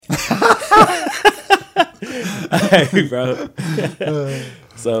Hey, bro.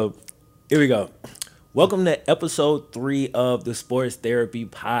 So here we go. Welcome to episode 3 of the Sports Therapy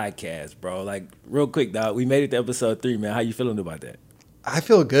Podcast, bro. Like, real quick, dog. We made it to episode 3, man. How you feeling about that? I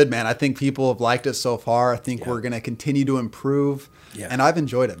feel good, man. I think people have liked it so far. I think we're going to continue to improve. Yeah. And I've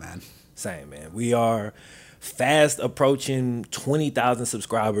enjoyed it, man. Same, man. We are fast approaching 20,000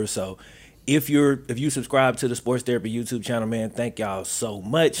 subscribers. So if you subscribe to the Sports Therapy YouTube channel, man, thank y'all so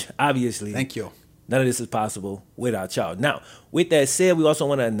much. Obviously. Thank you. None of this is possible without y'all. Now, with that said, we also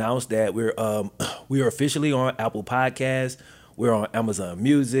want to announce that we are officially on Apple Podcasts. We're on Amazon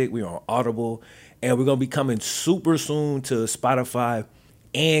Music. We're on Audible. And we're going to be coming super soon to Spotify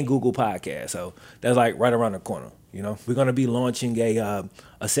and Google Podcasts. So that's like right around the corner. You know, we're going to be launching a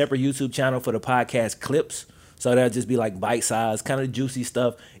separate YouTube channel for the podcast clips. So that'll just be like bite-sized, kind of juicy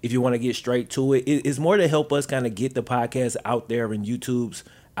stuff if you want to get straight to it. It's more to help us kind of get the podcast out there in YouTube's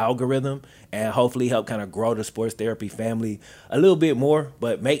algorithm and hopefully help kind of grow the Sports Therapy family a little bit more.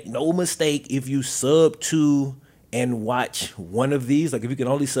 But make no mistake, if you sub to and watch one of these, like if you can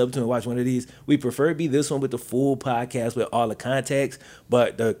only sub to and watch one of these, we prefer it be this one with the full podcast with all the context,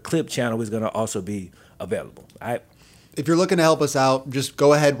 but the clip channel is going to also be available. All right. If you're looking to help us out, just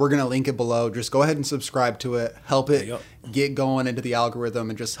go ahead. We're going to link it below. Just go ahead and subscribe to it. Help it get going into the algorithm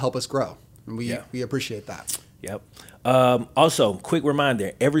and just help us grow. And we appreciate that. Yep. Also, quick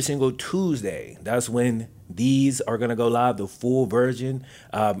reminder, every single Tuesday, that's when these are going to go live, the full version,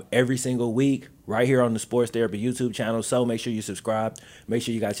 every single week, right here on the Sports Therapy YouTube channel. So make sure you subscribe. Make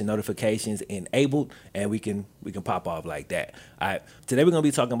sure you got your notifications enabled, and we can pop off like that. All right. Today, we're going to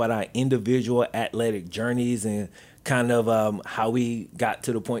be talking about our individual athletic journeys and kind of how we got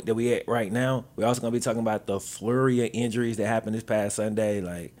to the point that we at right now. We're also going to be talking about the flurry of injuries that happened this past Sunday.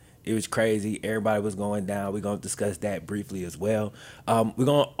 Like, it was crazy. Everybody was going down. We're going to discuss that briefly as well. We're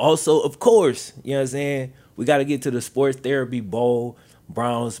going to also, of course, you know what I'm saying, we got to get to the Sports Therapy Bowl,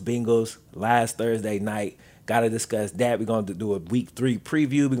 Browns, Bengals, last Thursday night. Got to discuss that. We're going to do a Week 3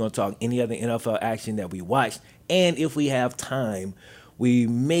 preview. We're going to talk any other NFL action that we watched. And if we have time, we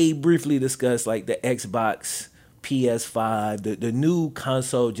may briefly discuss like the Xbox, PS5, the new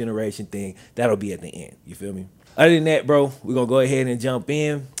console generation thing. That'll be at the end. You feel me? Other than that, bro, we're going to go ahead and jump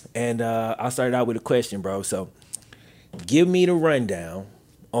in. And I'll start out with a question, bro. So give me the rundown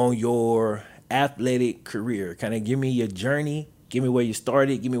on your athletic career. Kind of give me your journey. Give me where you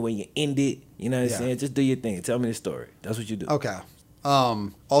started. Give me where you ended. You know what I'm saying? Just do your thing. Tell me the story. That's what you do. Okay.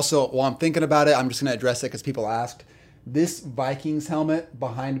 Also, while I'm thinking about it, I'm just going to address it because people asked. This Vikings helmet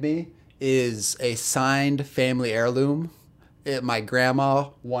behind me is a signed family heirloom. My grandma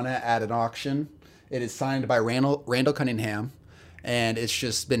won it at an auction. It is signed by Randall Cunningham, and it's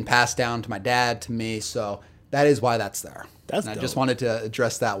just been passed down to my dad, to me, so that is why that's there. That's and dope. I just wanted to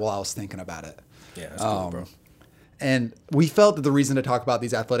address that while I was thinking about it. Yeah, that's cool, bro. And we felt that the reason to talk about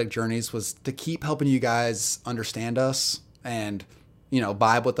these athletic journeys was to keep helping you guys understand us and,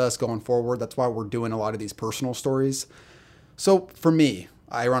 vibe with us going forward. That's why we're doing a lot of these personal stories. So for me,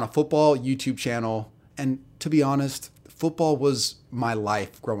 I run a football YouTube channel, and to be honest, football was my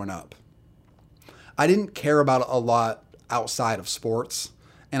life growing up. I didn't care about a lot outside of sports,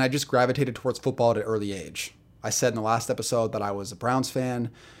 and I just gravitated towards football at an early age. I said in the last episode that I was a Browns fan,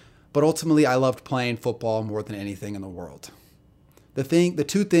 but ultimately I loved playing football more than anything in the world. The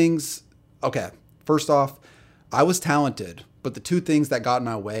two things, okay, first off, I was talented, but the two things that got in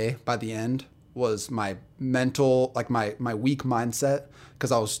my way by the end was my mental, like my weak mindset,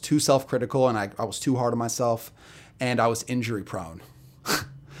 because I was too self-critical and I was too hard on myself, and I was injury prone.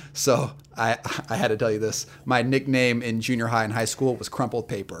 So I had to tell you this. My nickname in junior high and high school was Crumpled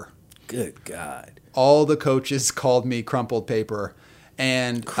Paper. Good God. All the coaches called me Crumpled Paper.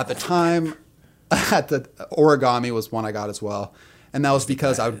 And at the time, origami was one I got as well. And that was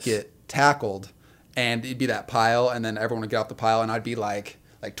because I would get tackled and it'd be that pile, and then everyone would get off the pile and I'd be like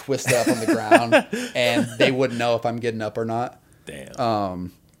twisted up on the ground and they wouldn't know if I'm getting up or not.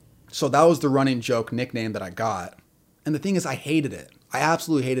 Damn. So that was the running joke nickname that I got. And the thing is, I hated it. I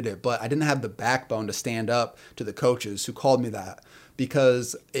absolutely hated it, but I didn't have the backbone to stand up to the coaches who called me that,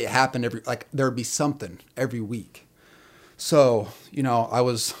 because it happened there would be something every week. So,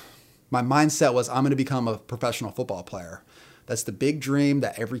 my mindset was, I'm going to become a professional football player. That's the big dream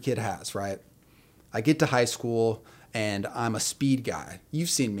that every kid has, right? I get to high school and I'm a speed guy. You've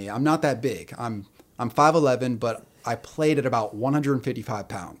seen me. I'm not that big. I'm 5'11", but I played at about 155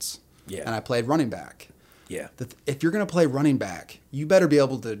 pounds. Yeah. And I played running back. Yeah. If you're going to play running back, you better be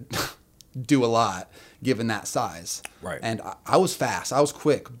able to do a lot given that size. Right. And I was fast. I was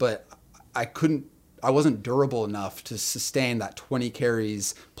quick, but I wasn't durable enough to sustain that 20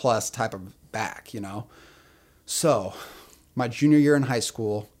 carries plus type of back, So, my junior year in high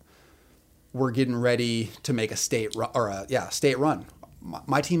school, we're getting ready to make a state run.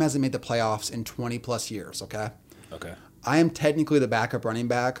 My team hasn't made the playoffs in 20 plus years. Okay. Okay. I am technically the backup running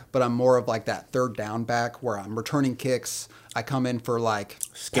back, but I'm more of like that third down back where I'm returning kicks. I come in for like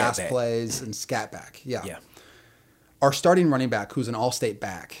pass plays and scat back. Yeah. Yeah. Our starting running back, who's an all-state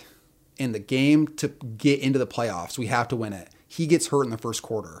back, in the game to get into the playoffs, we have to win it. He gets hurt in the first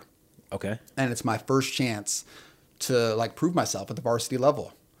quarter. Okay. And it's my first chance to like prove myself at the varsity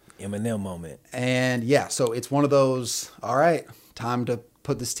level. Eminem moment. And yeah, so it's one of those, all right, time to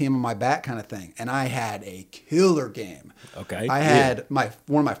put this team on my back kind of thing. And I had a killer game. Okay. I had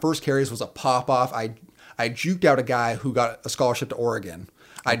one of my first carries was a pop off. I juked out a guy who got a scholarship to Oregon.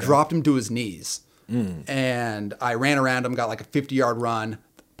 I dropped him to his knees. And I ran around him, got like a 50-yard run,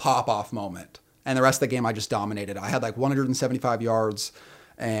 pop off moment. And the rest of the game I just dominated. I had like 175 yards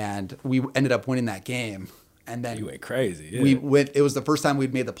and we ended up winning that game. And then you went crazy. Yeah. It was the first time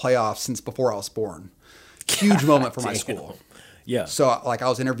we'd made the playoffs since before I was born. Huge moment for my school. Yeah. So like I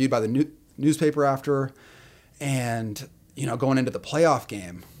was interviewed by the newspaper after, and going into the playoff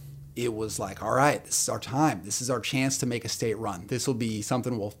game, it was like, all right, this is our time. This is our chance to make a state run. This will be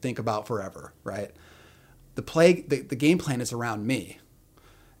something we'll think about forever, right? The game plan is around me,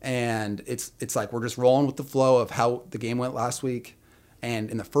 and it's like we're just rolling with the flow of how the game went last week.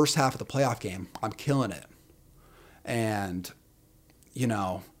 And in the first half of the playoff game, I'm killing it. And,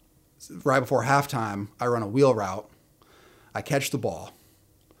 right before halftime, I run a wheel route. I catch the ball.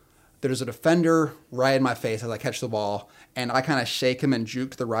 There's a defender right in my face as I catch the ball, and I kind of shake him and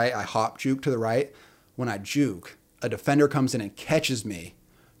juke to the right. I hop juke to the right. When I juke, a defender comes in and catches me,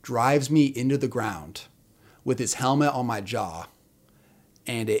 drives me into the ground with his helmet on my jaw,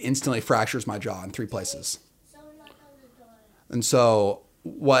 and it instantly fractures my jaw in 3 places. And so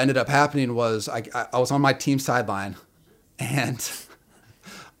what ended up happening was I was on my team sideline, and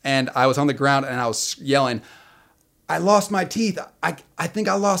I was on the ground and I was yelling, I lost my teeth. I think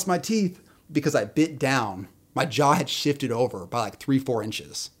I lost my teeth because I bit down. My jaw had shifted over by like 3-4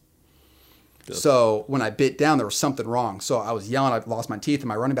 inches. So when I bit down, there was something wrong. So I was yelling, I lost my teeth. And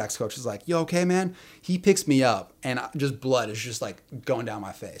my running backs coach was like, you okay, man? He picks me up and just blood is just like going down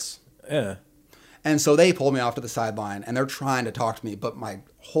my face. Yeah. And so they pulled me off to the sideline and they're trying to talk to me, but my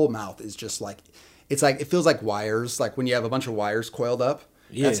whole mouth is just like, it feels like wires. Like when you have a bunch of wires coiled up.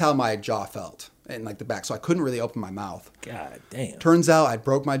 Yeah. That's how my jaw felt in like the back. So I couldn't really open my mouth. God damn. Turns out I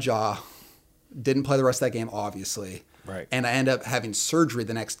broke my jaw. Didn't play the rest of that game, obviously. Right. And I ended up having surgery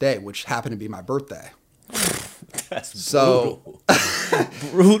the next day, which happened to be my birthday. That's brutal.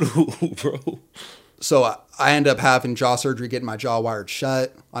 Brutal, bro. So I end up having jaw surgery, getting my jaw wired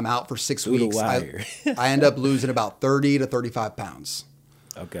shut. I'm out for 6 weeks. I end up losing about 30 to 35 pounds.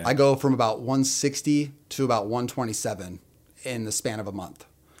 Okay. I go from about 160 to about 127 in the span of a month.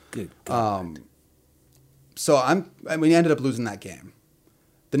 Good God. So we ended up losing that game.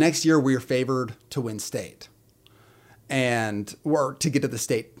 The next year we were favored to win state or to get to the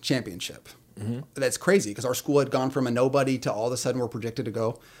state championship. Mm-hmm. That's crazy because our school had gone from a nobody to all of a sudden we're projected to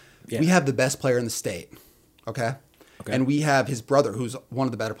go. Yeah. We have the best player in the state. Okay. And we have his brother, who's one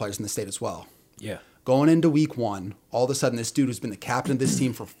of the better players in the state as well. Yeah. Going into week 1, all of a sudden this dude who's been the captain of this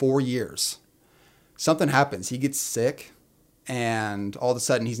team for 4 years, something happens. He gets sick and all of a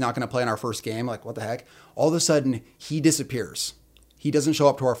sudden he's not going to play in our first game. Like, what the heck? All of a sudden he disappears. He doesn't show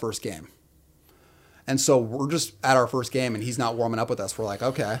up to our first game. And so we're just at our first game and he's not warming up with us. We're like,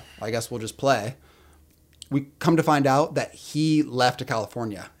 okay, I guess we'll just play. We come to find out that he left to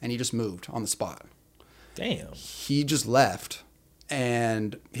California and he just moved on the spot. Damn. He just left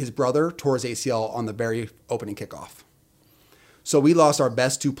and his brother tore his ACL on the very opening kickoff. So we lost our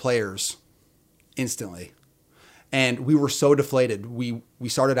best 2 players instantly. And we were so deflated. We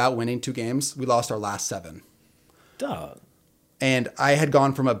started out winning 2 games. We lost our last 7. Dog. And I had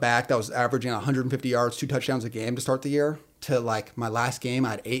gone from a back that was averaging 150 yards, 2 touchdowns a game to start the year to like my last game.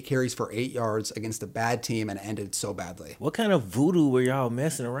 I had 8 carries for 8 yards against a bad team and ended so badly. What kind of voodoo were y'all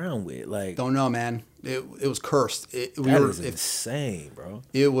messing around with? Like, don't know, man. It was cursed. Insane, bro.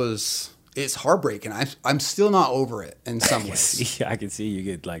 It's heartbreaking. I'm still not over it in some ways. I can see you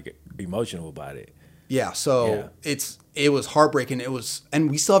get like emotional about it. Yeah. So it was heartbreaking.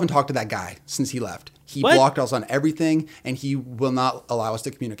 And we still haven't talked to that guy since he left. He What? blocked us on everything, and he will not allow us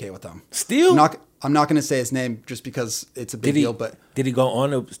to communicate with him. Still? I'm not going to say his name just because it's a big deal. But did he go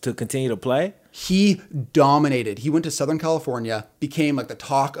on to continue to play? He dominated. He went to Southern California, became like the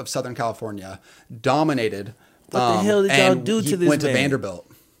talk of Southern California, dominated. What the hell did y'all do to this man? He went to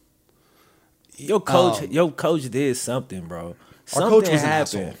Vanderbilt. Your coach did something, bro. Our coach was an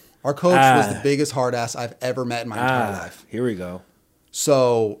asshole. Our coach was the biggest hard ass I've ever met in my entire life. Here we go.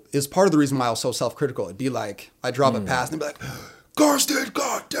 So it's part of the reason why I was so self-critical. It'd be like, I'd drop a pass and they'd be like, Karsten,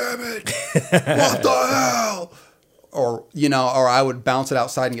 God damn it. What the hell? Or, or I would bounce it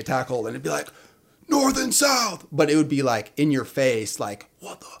outside and get tackled and it'd be like, north and south. But it would be like in your face, like,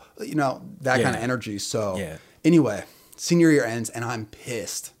 what the, that kind of energy. So anyway, senior year ends and I'm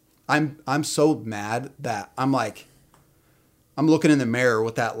pissed. I'm so mad that I'm looking in the mirror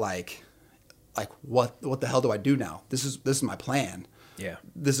with that, like what the hell do I do now? This is my plan. Yeah.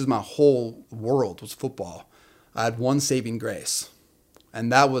 This is my whole world was football. I had one saving grace,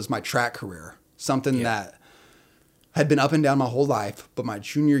 and that was my track career. Something that had been up and down my whole life, but my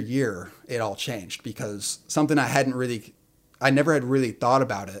junior year, it all changed because something I never had really thought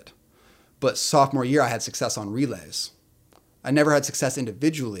about it. But sophomore year, I had success on relays. I never had success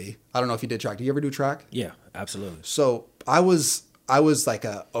individually. I don't know if you did track. Do you ever do track? Yeah, absolutely. So I was like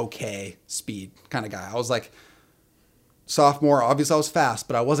a okay speed kind of guy. I was like sophomore. Obviously, I was fast,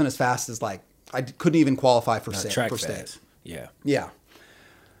 but I wasn't as fast as I couldn't even qualify for state. Yeah. Yeah.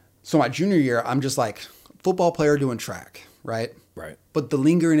 So my junior year, I'm just like football player doing track, right? Right. But the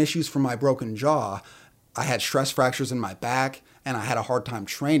lingering issues from my broken jaw, I had stress fractures in my back, and I had a hard time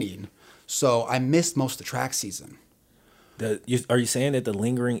training. So I missed most of the track season. Are you saying that the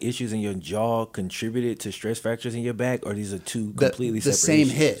lingering issues in your jaw contributed to stress fractures in your back, or these are two completely separate issues? The same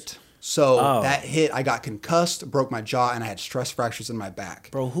hit. So that hit, I got concussed, broke my jaw, and I had stress fractures in my back.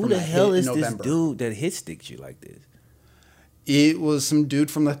 Bro, who the hell is this dude that hit sticked you like this? It was some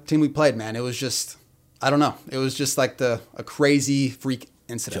dude from the team we played, man. It was just, I don't know. It was just like a crazy freak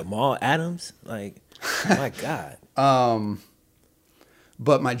incident. Jamal Adams? Like, my God.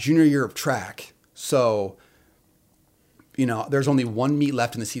 But my junior year of track, so... there's only one meet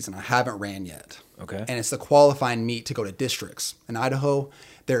left in the season. I haven't ran yet. Okay. And it's the qualifying meet to go to districts. In Idaho,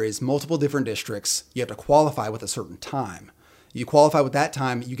 there is multiple different districts. You have to qualify with a certain time. You qualify with that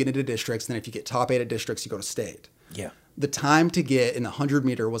time, you get into districts. Then if you get top 8 at districts, you go to state. Yeah. The time to get in the 100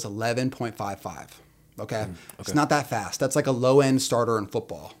 meter was 11.55. Okay? It's not that fast. That's like a low end starter in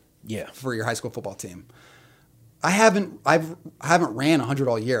football. Yeah. For your high school football team. I haven't ran 100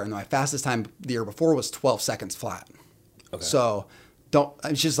 all year, and my fastest time the year before was 12 seconds flat. Okay. So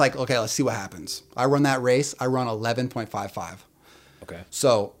it's just like, okay, let's see what happens. I run that race. I run 11.55. Okay.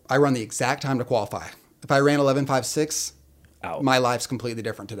 So I run the exact time to qualify. If I ran 11.56, my life's completely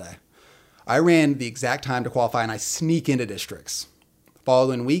different today. I ran the exact time to qualify and I sneak into districts.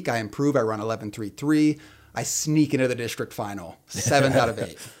 Following week, I improve. I run 11.33. I sneak into the district final, 7th out of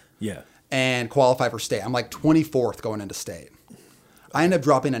 8. Yeah. And qualify for state. I'm like 24th going into state. I end up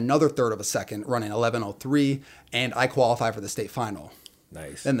dropping another third of a second, running 11.03, and I qualify for the state final.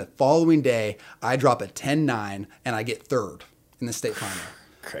 Nice. Then the following day, I drop a 10.9, and I get third in the state final.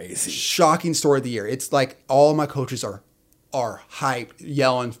 Crazy. Shocking story of the year. It's like all my coaches are hyped,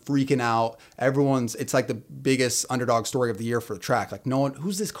 yelling, freaking out. It's like the biggest underdog story of the year for the track. Like, no one,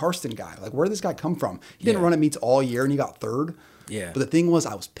 who's this Karsten guy? Like, where did this guy come from? He didn't run at meets all year, and he got third. Yeah. But the thing was,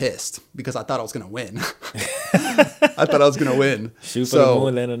 I was pissed because I thought I was going to win. I thought I was going to win. Shoot for the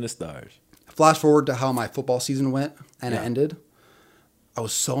moon, land on the stars. Flash forward to how my football season went and it ended. I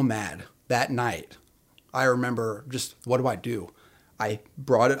was so mad that night. I remember just, what do I do? I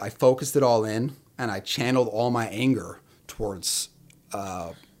focused it all in, and I channeled all my anger towards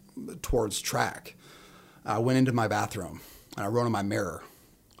track. I went into my bathroom and I wrote in my mirror.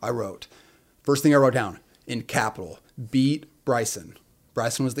 First thing I wrote down in capital, beat Bryson.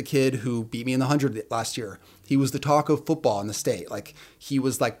 Bryson was the kid who beat me in the 100 last year. He was the talk of football in the state. Like, he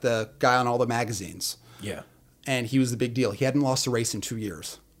was like the guy on all the magazines. Yeah. And he was the big deal. He hadn't lost a race in 2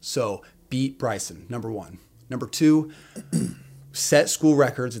 years. So beat Bryson, number 1. Number 2, set school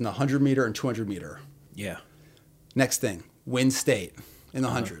records in the 100 meter and 200 meter. Yeah. Next thing, win state in the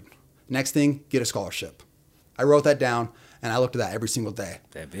 100. Next thing, get a scholarship. I wrote that down, and I looked at that every single day.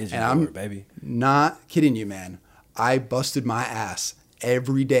 That vision board, baby. Not kidding you, man. I busted my ass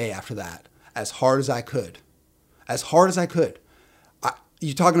every day after that, as hard as I could.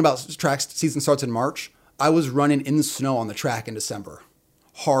 You talking about track season starts in March? I was running in the snow on the track in December.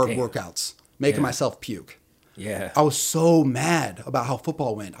 Hard workouts, making myself puke. Yeah. I was so mad about how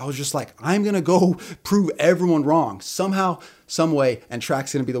football went. I was just like, I'm going to go prove everyone wrong somehow, some way, and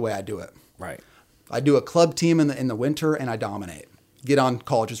track's going to be the way I do it. Right. I do a club team in the winter, and I dominate. Get on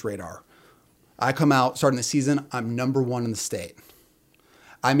college's radar. I come out, starting the season, I'm number 1 in the state.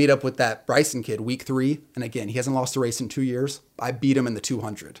 I meet up with that Bryson kid week 3, and again, he hasn't lost a race in 2 years. I beat him in the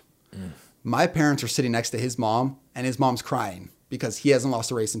 200. My parents are sitting next to his mom, and his mom's crying because he hasn't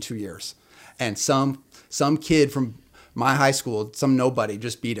lost a race in 2 years. And some kid from My high school, some nobody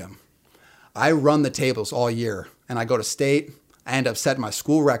just beat him. I run the tables all year, and I go to state. I end up setting my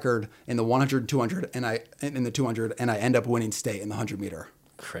school record in the 100, 200, and I end up winning state in the 100-meter.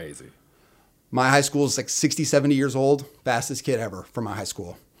 Crazy. My high school is like 60, 70 years old. Fastest kid ever from my high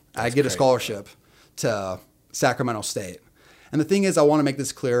school. I get a scholarship to Sacramento State. And the thing is, I want to make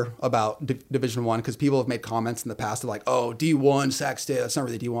this clear about Division I because people have made comments in the past of like, oh, D1, Sac State, that's not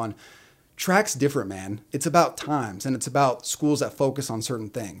really D1. Track's different, man. It's about times, and it's about schools that focus on certain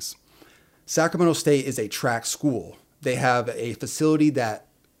things. Sacramento State is a track school. They have a facility that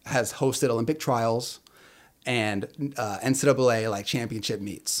has hosted Olympic trials and NCAA like championship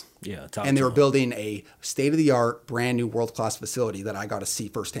meets. Yeah, and they were building a state-of-the-art, brand new world-class facility that I got to see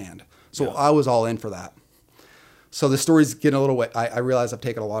firsthand. So I was all in for that. So the story's getting a little way. I realize I've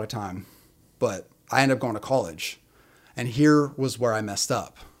taken a lot of time, but I ended up going to college. And here was where I messed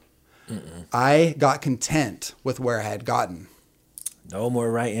up. I got content with where I had gotten. No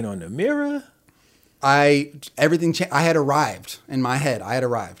more writing on the mirror. Everything changed. I had arrived in my head. I had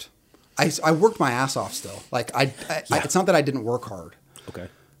arrived. I worked my ass off still. Like it's not that I didn't work hard. Okay.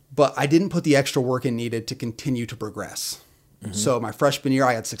 But I didn't put the extra work in needed to continue to progress. So my freshman year,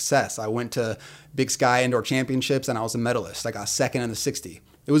 I had success. I went to Big Sky Indoor Championships, and I was a medalist. I got second in the 60.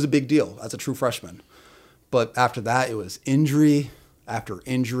 It was a big deal as a true freshman. But after that, it was injury after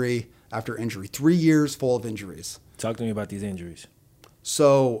injury after injury. 3 years full of injuries. Talk to me about these injuries.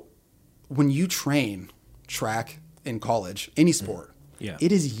 So when you train track in college, any sport,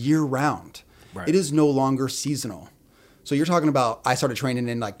 it is year-round. Right. It is no longer seasonal. So you're talking about I started training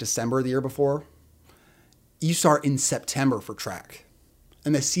in like December the year before. You start in September for track.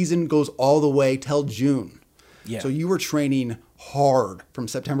 And the season goes all the way till June. Yeah. So you were training hard from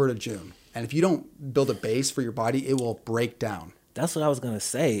September to June. And if you don't build a base for your body, it will break down. That's what I was going to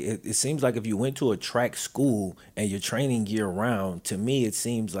say. It seems like if you went to a track school and you're training year round, to me, it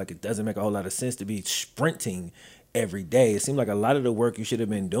seems like it doesn't make a whole lot of sense to be sprinting every day. It seemed like a lot of the work you should have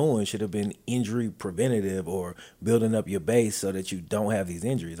been doing should have been injury preventative or building up your base so that you don't have these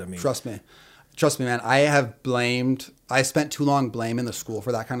injuries. I mean, Trust me, man. I spent too long blaming the school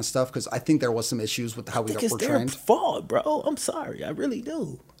for that kind of stuff because I think there was some issues with how we were trained. It's their fault, bro. I'm sorry. I really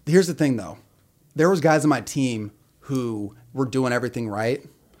do. Here's the thing, though. There was guys on my team who were doing everything right,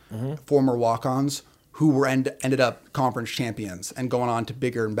 former walk-ons, who ended up conference champions and going on to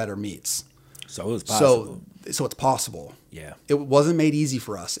bigger and better meets. So it was possible. So it's possible. Yeah. It wasn't made easy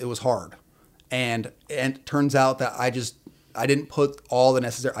for us. It was hard. And it turns out that I didn't put all the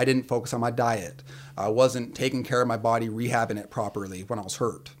necessary, I didn't focus on my diet. I wasn't taking care of my body, rehabbing it properly when I was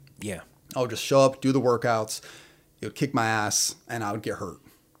hurt. Yeah. I would just show up, do the workouts, it would kick my ass, and I would get hurt.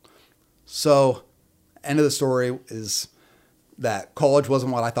 So, end of the story is that college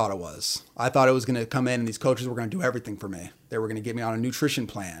wasn't what I thought it was. I thought it was going to come in and these coaches were going to do everything for me. They were going to get me on a nutrition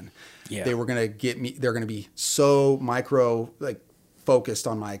plan. Yeah. They were going to they're going to be so focused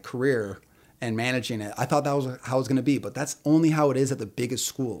on my career and managing it. I thought that was how it was going to be, but that's only how it is at the biggest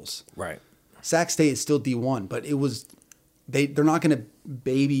schools. Right. Sac State is still D1, but they're not going to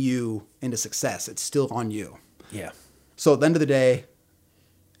baby you into success. It's still on you. Yeah. So at the end of the day,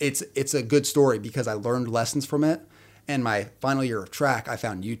 it's a good story because I learned lessons from it. And my final year of track, I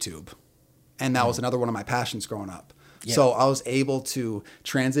found YouTube. And that was another one of my passions growing up. Yeah. So I was able to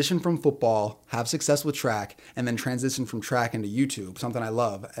transition from football, have success with track, and then transition from track into YouTube, something I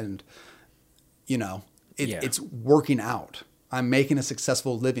love. And, it's working out. I'm making a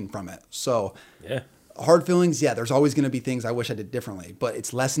successful living from it. So hard feelings, there's always going to be things I wish I did differently. But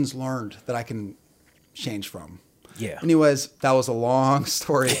it's lessons learned that I can change from. Yeah. Anyways, that was a long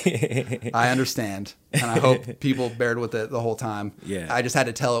story. I understand. And I hope people bared with it the whole time. Yeah. I just had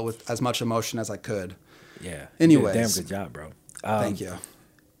to tell it with as much emotion as I could. Yeah. Anyways. You did a damn good job, bro. Thank you.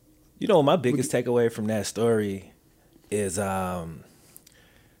 My biggest takeaway from that story is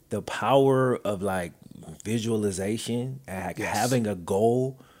the power of visualization and having a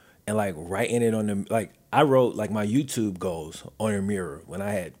goal and writing it on the I wrote my YouTube goals on a mirror when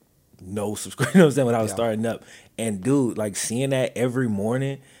I had no subscribers, when I was starting up. And dude, seeing that every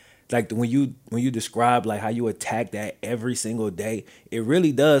morning, when you describe how you attack that every single day, it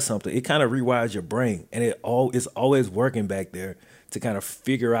really does something. It kind of rewires your brain, and it's always working back there to kind of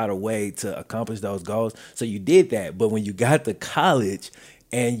figure out a way to accomplish those goals. So you did that, but when you got to college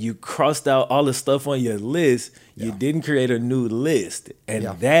and you crossed out all the stuff on your list, you didn't create a new list, and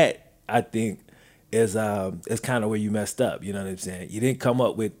that I think is kind of where you messed up. You know what I'm saying? You didn't come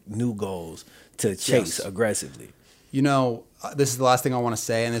up with new goals to chase aggressively. This is the last thing I want to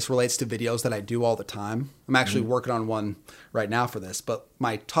say, and this relates to videos that I do all the time. I'm actually working on one right now for this, but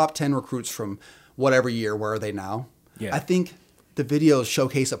my top 10 recruits from whatever year, where are they now? Yeah. I think the videos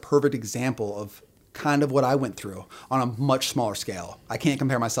showcase a perfect example of kind of what I went through on a much smaller scale. I can't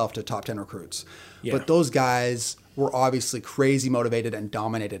compare myself to top 10 recruits. Yeah. But those guys were obviously crazy motivated and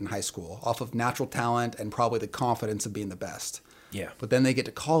dominated in high school off of natural talent and probably the confidence of being the best. Yeah. But then they get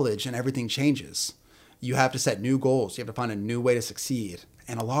to college and everything changes. You have to set new goals. You have to find a new way to succeed.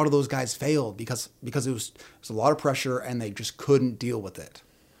 And a lot of those guys failed because it was a lot of pressure and they just couldn't deal with it.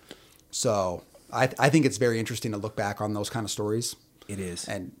 So I think it's very interesting to look back on those kind of stories. It is.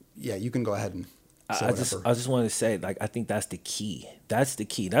 And yeah, you can go ahead and say I whatever. just want to say, like, I think that's the key. That's the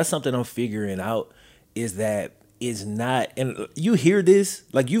key. That's something I'm figuring out, is that it's not, and you hear this,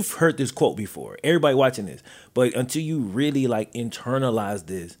 like, you've heard this quote before, everybody watching this, but until you really like internalize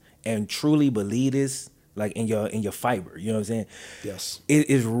this and truly believe this, like in your fiber, you know what I'm saying? Yes. It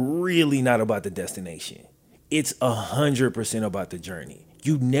is really not about the destination. It's 100% about the journey.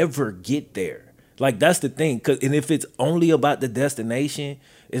 You never get there. Like, that's the thing. And if it's only about the destination,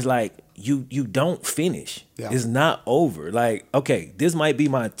 it's like you don't finish. Yeah. It's not over. Like, okay, this might be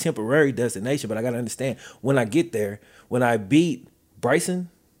my temporary destination, but I got to understand, when I get there, when I beat Bryson,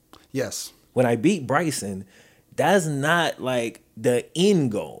 Yes. that's not like the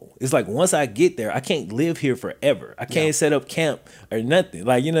end goal. It's like, once I get there, I can't live here forever. I can't set up camp or nothing.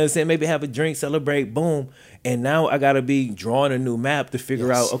 Like, you know what I'm saying? Maybe have a drink, celebrate, boom. And now I got to be drawing a new map to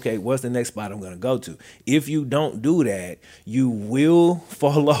figure out, okay, what's the next spot I'm going to go to? If you don't do that, you will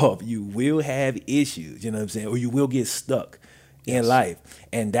fall off. You will have issues, you know what I'm saying? Or you will get stuck in life.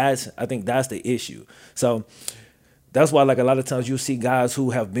 And I think that's the issue. So that's why, like, a lot of times you'll see guys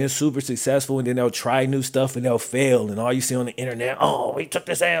who have been super successful and then they'll try new stuff and they'll fail. And all you see on the internet, oh, he took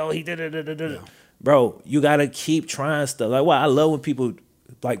this L, he did it. Bro, you got to keep trying stuff. Like, I love when people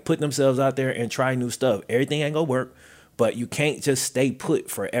like put themselves out there and try new stuff. Everything ain't gonna work, but you can't just stay put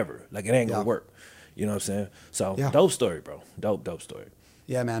forever. Like, it ain't gonna work. You know what I'm saying? So dope story, bro. Dope story.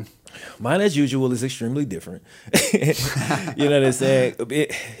 Yeah, man. Mine, as usual, is extremely different. You know what I'm saying?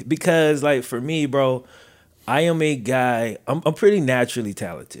 Because, like, for me, bro, I am a guy, I'm pretty naturally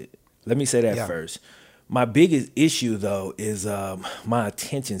talented. Let me say that first. My biggest issue, though, is my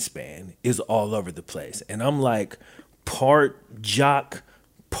attention span is all over the place. And I'm like part jock,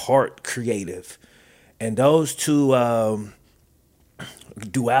 part creative. And those two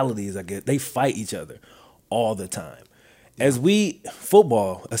dualities, I guess, they fight each other all the time.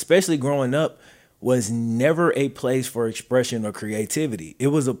 Football, especially growing up, was never a place for expression or creativity. It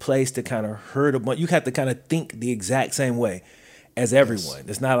was a place to kind of hurt a bunch. You have to kind of think the exact same way as everyone. Yes.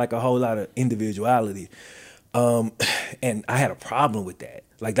 It's not like a whole lot of individuality. And I had a problem with that.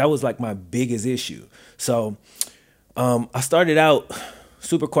 Like, that was like my biggest issue. So I started out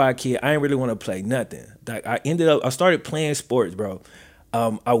super quiet kid. I didn't really want to play nothing. Like, I started playing sports, bro.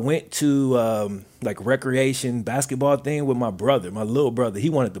 I went to like recreation basketball thing with my little brother. He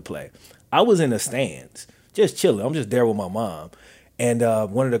wanted to play. I was in the stands, just chilling. I'm just there with my mom. And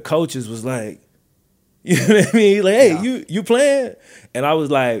one of the coaches was like, you know what I mean? Like, hey, you playing? And I was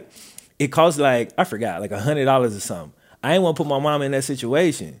like, it cost like, I forgot, like $100 or something. I didn't want to put my mom in that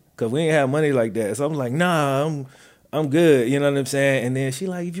situation because we didn't have money like that. So I'm like, nah, I'm good. You know what I'm saying? And then she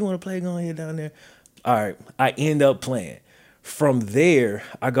like, if you want to play, go ahead down there. All right. I end up playing. From there,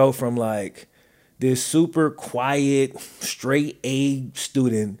 I go from like this super quiet, straight A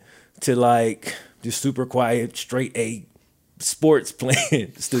student to like this super quiet, straight A sports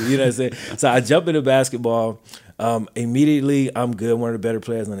playing student. You know what I'm saying? So I jump into basketball. Immediately, I'm good. One of the better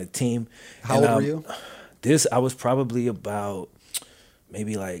players on the team. How old were you? I was probably about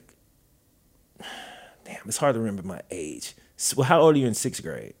maybe like, damn, it's hard to remember my age. So how old are you in sixth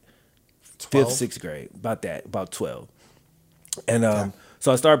grade? 12? 5th, 6th grade. About 12. And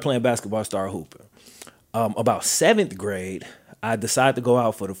so I started playing basketball, started hooping. About 7th grade, I decided to go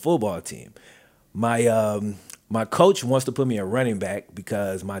out for the football team. My coach wants to put me a running back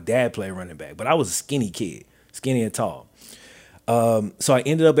because my dad played running back, but I was a skinny kid, skinny and tall. So I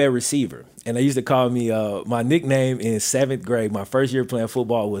ended up at receiver, and they used to call me, my nickname in 7th grade, my first year playing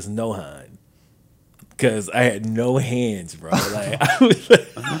football, was Nohan, because I had no hands, bro. Like, I was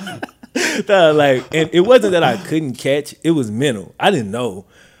like, and it wasn't that I couldn't catch, it was mental. I didn't know.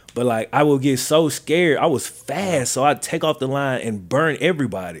 But like, I would get so scared. I was fast, so I'd take off the line and burn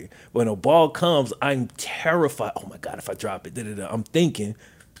everybody. When a ball comes, I'm terrified. Oh my God, if I drop it, I'm thinking,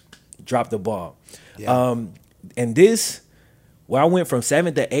 drop the ball. Yeah. And this, where I went from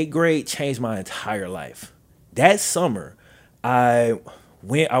 7th to 8th grade, changed my entire life. That summer, I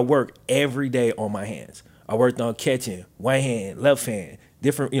worked every day on my hands. I worked on catching, right hand, left hand,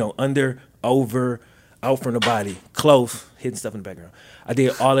 different, under, over. out from the body, close, hitting stuff in the background. I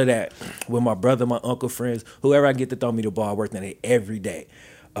did all of that with my brother, my uncle, friends, whoever I get to throw me the ball. I worked on it every day.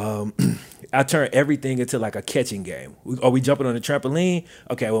 I turn everything into like a catching game. Are we jumping on the trampoline?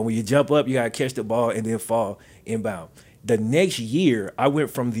 Okay, well, when you jump up, you got to catch the ball and then fall inbound. The next year, I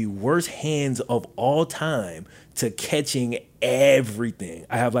went from the worst hands of all time to catching everything.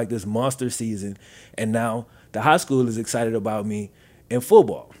 I have like this monster season, and now the high school is excited about me in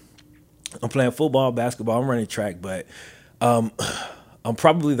football. I'm playing football, basketball, I'm running track, but I'm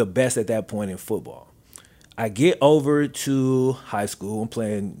probably the best at that point in football. I get over to high school. I'm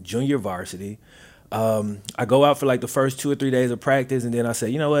playing junior varsity. I go out for like the first 2 or 3 days of practice, and then I say,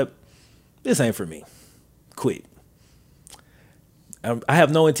 you know what? This ain't for me. Quit. I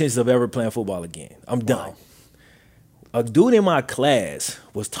have no intentions of ever playing football again. I'm done. Wow. A dude in my class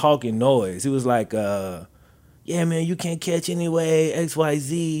was talking noise. He was like, yeah, man, you can't catch anyway,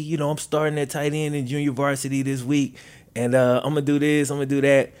 XYZ. You know, I'm starting at tight end in junior varsity this week, and I'm going to do this, I'm going to do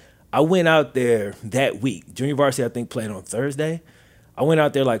that. I went out there that week. Junior varsity, I think, played on Thursday. I went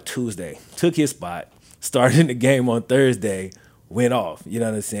out there like Tuesday, took his spot, started the game on Thursday, went off. You know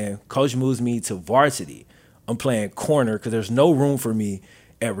what I'm saying? Coach moves me to varsity. I'm playing corner because there's no room for me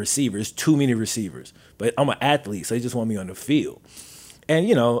at receivers, too many receivers. But I'm an athlete, so they just want me on the field. And,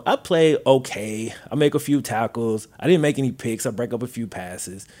 you know, I play okay. I make a few tackles. I didn't make any picks. I break up a few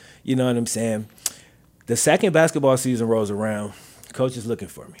passes. You know what I'm saying? The second basketball season rolls around. Coach is looking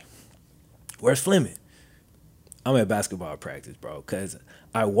for me. Where's Fleming? I'm at basketball practice, bro, because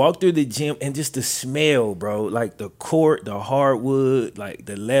I walk through the gym and just the smell, bro, like the court, the hardwood, like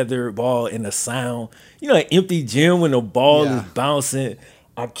the leather ball and the sound. You know, an empty gym when the ball is bouncing.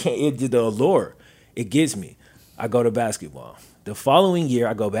 I can't, the allure, it gets me. I go to basketball. The following year,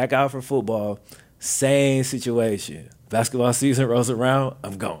 I go back out for football, same situation. Basketball season rolls around,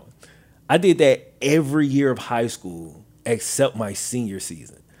 I'm gone. I did that every year of high school except my senior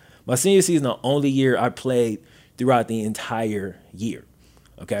season. My senior season, the only year I played throughout the entire year.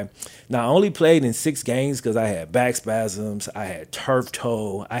 Okay. Now, I only played in 6 games because I had back spasms, I had turf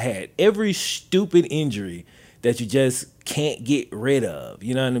toe, I had every stupid injury that you just can't get rid of.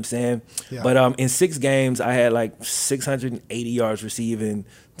 You know what I'm saying? Yeah. But in 6 games, I had like 680 yards receiving,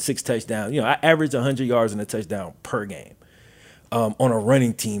 6 touchdowns. You know, I averaged 100 yards and a touchdown per game on a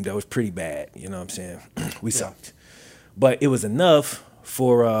running team that was pretty bad. You know what I'm saying? We sucked. But it was enough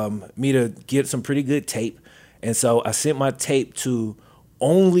for me to get some pretty good tape. And so I sent my tape to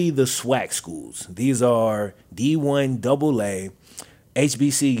only the SWAC schools. These are D1 AA,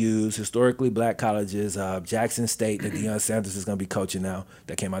 HBCUs, historically black colleges, Jackson State that Deion Sanders is going to be coaching now.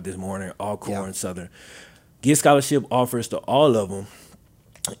 That came out this morning, Alcorn, Southern. Get scholarship offers to all of them.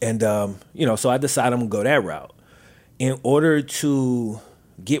 And, you know, so I decided I'm going to go that route. In order to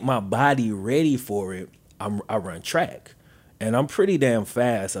get my body ready for it, I run track. And I'm pretty damn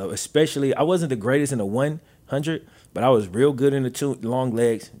fast, especially I wasn't the greatest in the 100, but I was real good in the long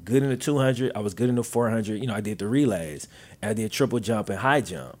legs, good in the 200. I was good in the 400. You know, I did the relays, and I did triple jump and high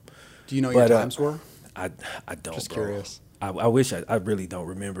jump. Do you know your times were? I don't. Just bro. Curious. I wish I really don't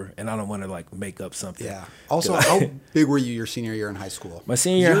remember, and I don't want to like make up something. Yeah. Also, how big were you your senior year in high school? My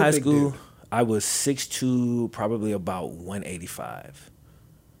senior year in high school, I was 6'2", probably about 185.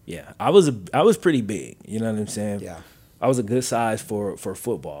 Yeah, I was pretty big. You know what I'm saying? Yeah. I was a good size for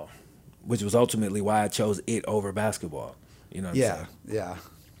football, which was ultimately why I chose it over basketball. You know what I'm saying? Yeah.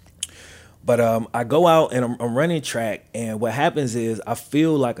 But I go out and I'm running track, and what happens is I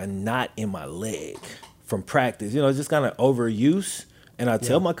feel like a knot in my leg from practice. You know, just kind of overuse. And I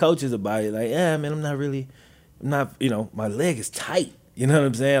tell my coaches about it, like, yeah, man, I'm not, you know, my leg is tight. You know what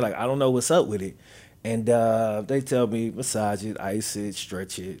I'm saying? Like, I don't know what's up with it. And they tell me, massage it, ice it,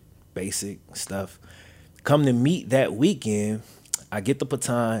 stretch it, basic stuff. Come to meet that weekend, I get the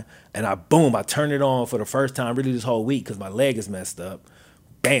baton, and I turn it on for the first time really this whole week because my leg is messed up.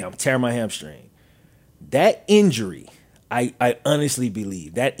 Bam, tear my hamstring. That injury, I honestly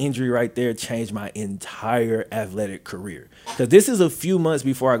believe, that injury right there changed my entire athletic career. Because this is a few months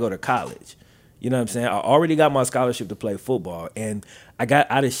before I go to college. You know what I'm saying? I already got my scholarship to play football, and I got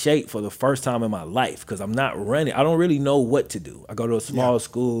out of shape for the first time in my life because I'm not running. I don't really know what to do. I go to a small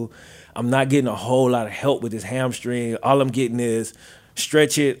school. I'm not getting a whole lot of help with this hamstring. All I'm getting is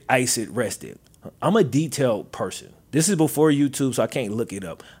stretch it, ice it, rest it. I'm a detailed person. This is before YouTube, so I can't look it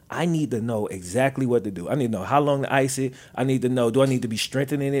up. I need to know exactly what to do. I need to know how long to ice it. I need to know, do I need to be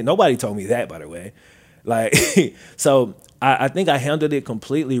strengthening it? Nobody told me that, by the way. Like, so I think I handled it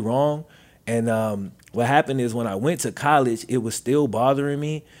completely wrong. And what happened is when I went to college, it was still bothering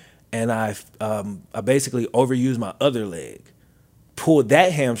me, and I basically overused my other leg. pulled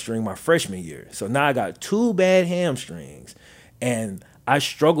that hamstring my freshman year. So now I got 2 bad hamstrings, and I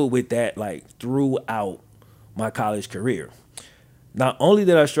struggled with that like throughout my college career. Not only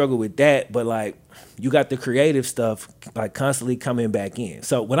did I struggle with that, but like you got the creative stuff like constantly coming back in.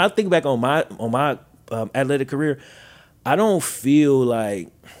 So when I think back on my athletic career, I don't feel like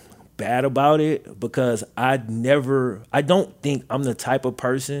bad about it because I don't think I'm the type of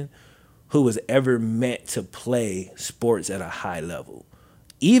person who was ever meant to play sports at a high level.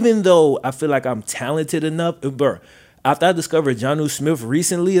 Even though I feel like I'm talented enough, bro. After I discovered Jonnu Smith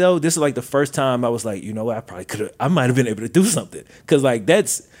recently, though, this is like the first time I was like, you know what, I might have been able to do something. Because like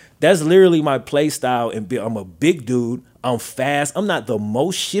that's literally my play style. And I'm a big dude. I'm fast. I'm not the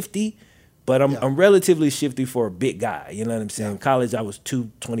most shifty, but I'm relatively shifty for a big guy. You know what I'm saying? In college, I was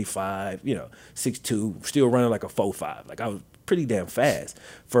 225, 6'2", still running like a 4'5". Like I was pretty damn fast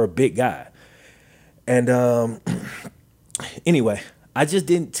for a big guy. And anyway, I just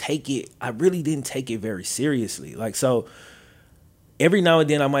didn't take it. I really didn't take it very seriously. Like, so every now and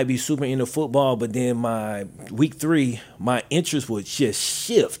then I might be super into football, but then my week 3, my interest would just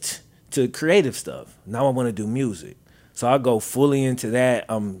shift to creative stuff. Now I want to do music. So I go fully into that.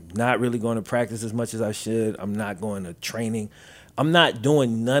 I'm not really going to practice as much as I should. I'm not going to training. I'm not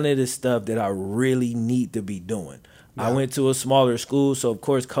doing none of the stuff that I really need to be doing. Yeah. I went to a smaller school, so of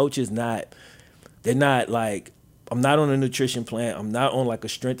course coaches they're not like, I'm not on a nutrition plan. I'm not on like a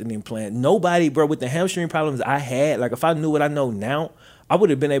strengthening plan. Nobody, bro, with the hamstring problems I had, like if I knew what I know now, I would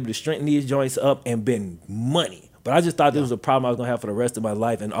have been able to strengthen these joints up and been money. But I just thought this was a problem I was going to have for the rest of my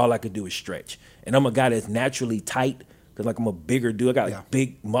life, and all I could do is stretch. And I'm a guy that's naturally tight because like I'm a bigger dude. I got like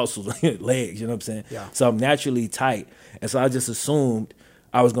big muscles, legs, you know what I'm saying? Yeah. So I'm naturally tight. And so I just assumed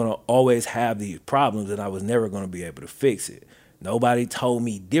I was going to always have these problems and I was never going to be able to fix it. Nobody told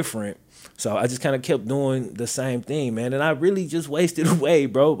me different. So I just kind of kept doing the same thing, man. And I really just wasted away,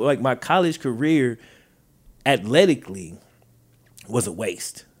 bro. Like my college career athletically was a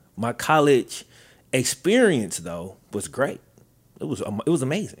waste. My college experience, though, was great. It was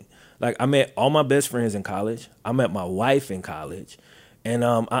amazing. Like I met all my best friends in college. I met my wife in college. And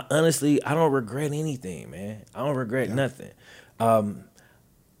I don't regret anything, man. I don't regret nothing.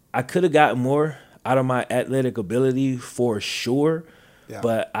 I could have gotten more out of my athletic ability for sure. Yeah.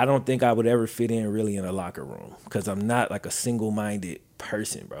 But I don't think I would ever fit in really in a locker room because I'm not like a single-minded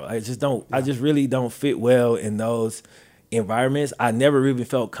person, bro. I just don't. Yeah. I just really don't fit well in those environments. I never really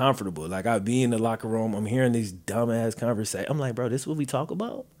felt comfortable. Like I'd be in the locker room, I'm hearing these dumbass conversations. I'm like, bro, this is what we talk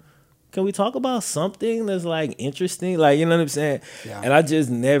about? Can we talk about something that's like interesting? Like, you know what I'm saying? Yeah. And I just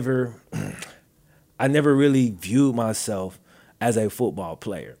never really viewed myself as a football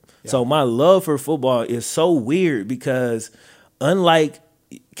player. Yeah. So my love for football is so weird because unlike,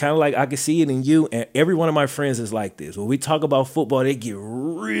 kind of like I can see it in you, and every one of my friends is like this. When we talk about football, they get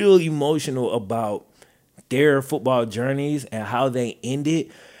real emotional about their football journeys and how they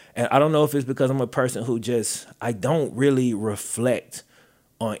ended. And I don't know if it's because I'm a person who I don't really reflect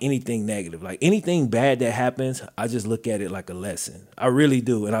on anything negative. Like anything bad that happens, I just look at it like a lesson. I really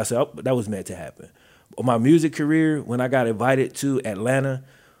do. And I say, oh, that was meant to happen. My music career, when I got invited to Atlanta,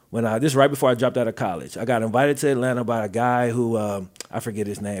 this is right before I dropped out of college. I got invited to Atlanta by a guy who, I forget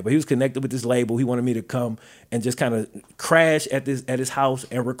his name, but he was connected with this label. He wanted me to come and just kind of crash at his house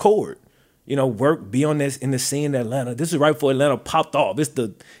and record. Be on this in the scene in Atlanta. This is right before Atlanta popped off. It's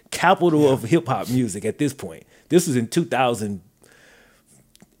the capital of hip hop music at this point. This was in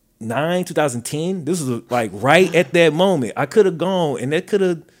 2009, 2010. This was like right at that moment. I could have gone and that could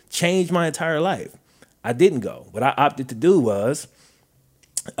have changed my entire life. I didn't go. What I opted to do was,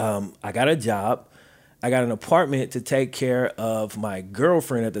 I got a job. I got an apartment to take care of my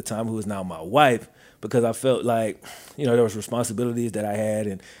girlfriend at the time, who is now my wife, because I felt like, there was responsibilities that I had.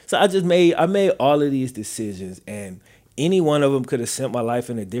 And so I made all of these decisions, and any one of them could have sent my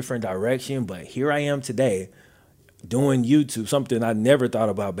life in a different direction. But here I am today doing YouTube, something I never thought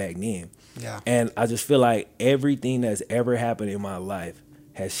about back then. Yeah. And I just feel like everything that's ever happened in my life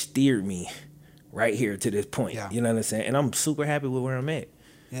has steered me right here to this point. Yeah. You know what I'm saying? And I'm super happy with where I'm at.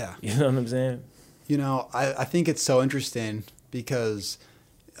 Yeah. You know what I'm saying? I think it's so interesting because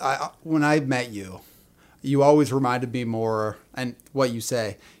when I met you, you always reminded me more, and what you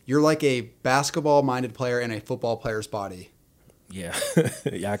say, you're like a basketball-minded player in a football player's body. Yeah.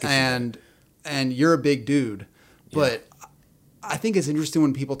 Yeah, I can see that. And you're a big dude. But I think it's interesting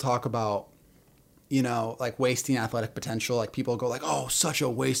when people talk about, like wasting athletic potential. Like people go like, oh, such a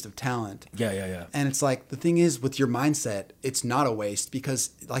waste of talent. Yeah. And it's like, the thing is with your mindset, it's not a waste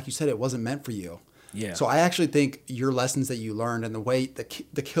because like you said, it wasn't meant for you. Yeah. So I actually think your lessons that you learned and the way the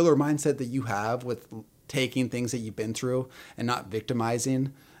killer mindset that you have with taking things that you've been through and not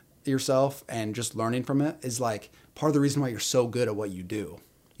victimizing yourself and just learning from it is like part of the reason why you're so good at what you do,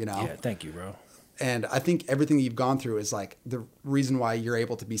 you know? Yeah, thank you, bro. And I think everything that you've gone through is like the reason why you're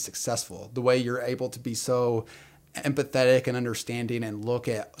able to be successful, the way you're able to be so empathetic and understanding and look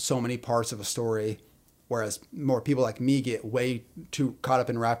at so many parts of a story. Whereas more people like me get way too caught up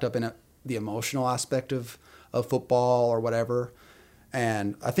and wrapped up in the emotional aspect of football or whatever.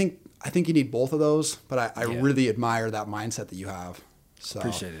 And I think you need both of those, but I really admire that mindset that you have. So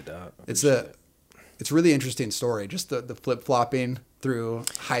Appreciate it, dog. It's a really interesting story. Just the flip flopping through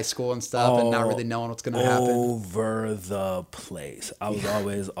high school and stuff, and not really knowing what's going to happen. Over the place. I was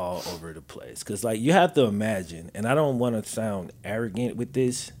always all over the place. Because, like, you have to imagine, and I don't want to sound arrogant with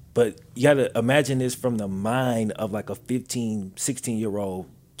this, but you got to imagine this from the mind of like a 15, 16-year-old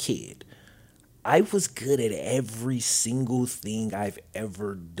kid. I was good at every single thing I've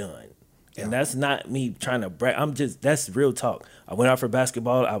ever done. And that's not me trying to brag. That's real talk. I went out for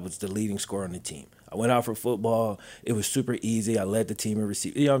basketball. I was the leading scorer on the team. I went out for football. It was super easy. I led the team in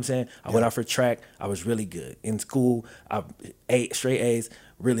receive. You know what I'm saying? I went out for track. I was really good. In school, straight A's,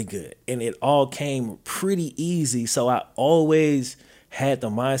 really good. And it all came pretty easy. So I always had the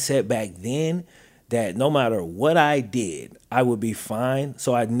mindset back then that no matter what I did, I would be fine.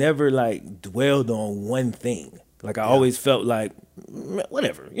 So I never like dwelled on one thing. Like I always felt like,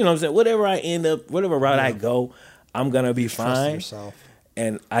 whatever, you know what I'm saying? Whatever I end up, whatever route I go, I'm going to be fine. Yourself.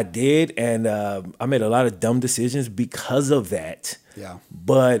 And I did. And I made a lot of dumb decisions because of that. Yeah.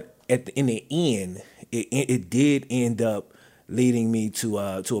 But in the end, it did end up leading me to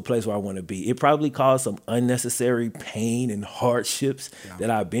a place where I want to be. It probably caused some unnecessary pain and hardships that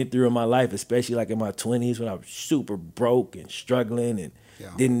I've been through in my life, especially like in my 20s when I was super broke and struggling and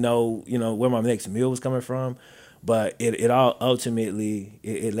didn't know, where my next meal was coming from. But it all ultimately,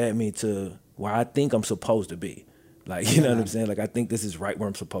 it led me to where I think I'm supposed to be. Like, you know what I'm saying? Like, I think this is right where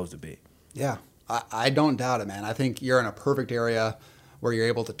I'm supposed to be. Yeah, I don't doubt it, man. I think you're in a perfect area where you're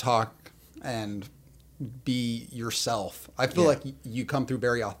able to talk and be yourself. I feel like you come through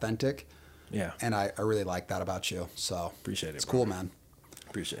very authentic. Yeah. And I really like that about you. So appreciate it. It's cool, man.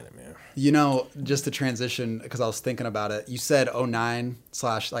 Appreciate it, man. Just to transition, because I was thinking about it, you said 09 /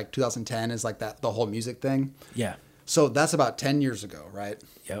 like 2010 is like that, the whole music thing. Yeah. So that's about 10 years ago, right?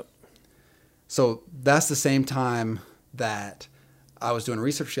 Yep. So that's the same time that I was doing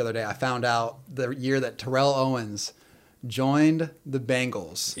research the other day. I found out the year that Terrell Owens joined the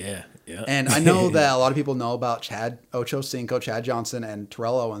Bengals. Yeah, yeah. And I know that a lot of people know about Chad Ochocinco, Chad Johnson, and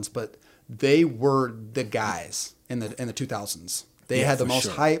Terrell Owens, but they were the guys in the 2000s. They had the most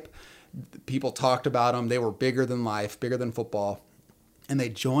hype. People talked about them. They were bigger than life, bigger than football. And they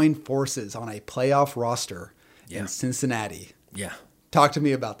joined forces on a playoff roster in Cincinnati. Yeah. Talk to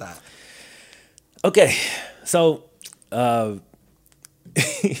me about that. Okay. So that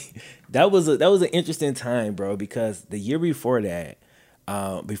was an interesting time, bro, because the year before that,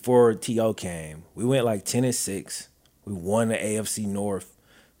 before T.O. came, we went like 10-6. We won the AFC North.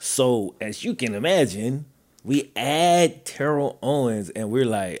 So as you can imagine, we add Terrell Owens, and we're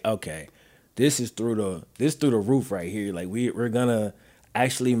like, okay, this is through the roof right here. Like we're gonna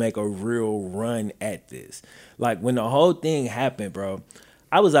actually make a real run at this. Like when the whole thing happened, bro,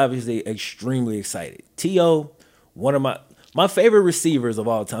 I was obviously extremely excited. T.O., one of my favorite receivers of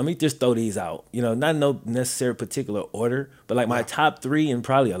all time. Let me just throw these out. Not in no necessary particular order, but like my top three, and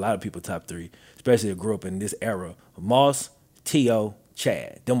probably a lot of people top three, especially that grew up in this era: Moss, T.O.,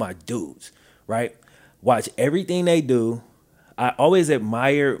 Chad. They're my dudes, right? Watch everything they do. I always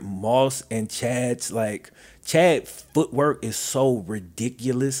admire Moss and Chad's, like, Chad footwork is so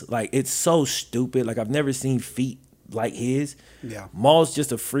ridiculous. Like, it's so stupid. Like, I've never seen feet like his. Yeah. Moss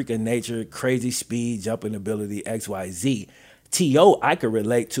just a freak of nature, crazy speed, jumping ability, XYZ. T.O. I could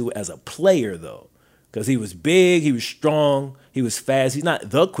relate to as a player, though, because he was big, he was strong, he was fast. He's not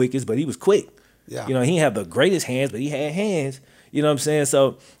the quickest, but he was quick. Yeah. He didn't have the greatest hands, but he had hands. You know what I'm saying?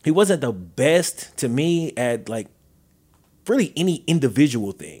 So he wasn't the best to me at like really any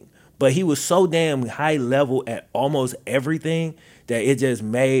individual thing, but he was so damn high level at almost everything that it just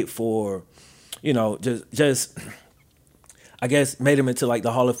made for, just I guess made him into like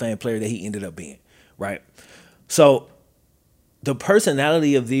the Hall of Fame player that he ended up being, right? So the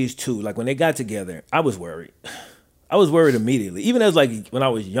personality of these two, like when they got together, I was worried. I was worried immediately. Even as like when I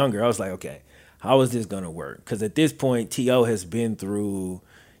was younger, I was like, okay, how is this going to work? Because at this point, T.O. has been through,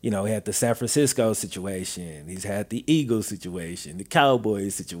 he had the San Francisco situation. He's had the Eagles situation, the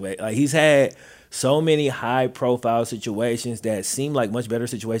Cowboys situation. Like he's had so many high profile situations that seemed like much better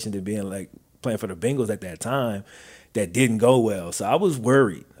situations than being like playing for the Bengals at that time, that didn't go well. So I was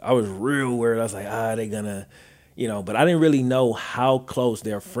worried. I was real worried. I was like, they gonna, but I didn't really know how close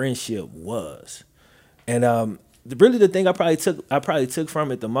their friendship was. And really the thing I probably took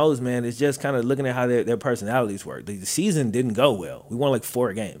from it the most, man, is just kind of looking at how their personalities work. The season didn't go well. We won like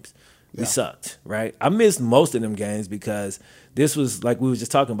 4 games. We sucked, right? I missed most of them games because this was, like we were just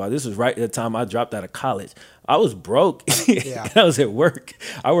talking about, this was right at the time I dropped out of college. I was broke. And I was at work.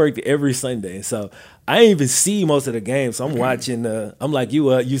 I worked every Sunday. So I didn't even see most of the games. So I'm watching, I'm like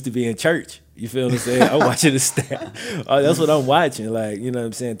you used to be in church. You feel what I'm saying? I'm watching the stat. That's what I'm watching, like, you know what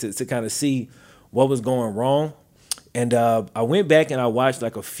I'm saying, to kind of see what was going wrong. And I went back and I watched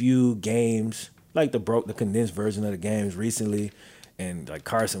like a few games, like the condensed version of the games recently. And like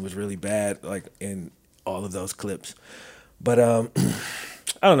Carson was really bad, like in all of those clips. But I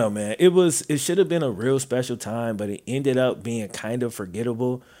don't know, man. It should have been a real special time, but it ended up being kind of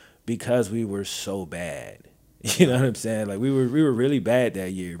forgettable because we were so bad. You know what I'm saying? Like we were really bad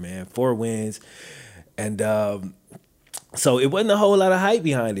that year, man. 4 wins, and so it wasn't a whole lot of hype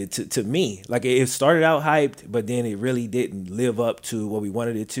behind it to me. Like it started out hyped, but then it really didn't live up to what we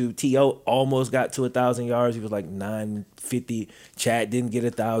wanted it to. T.O. almost got to 1,000 yards. He was like 950. Chad didn't get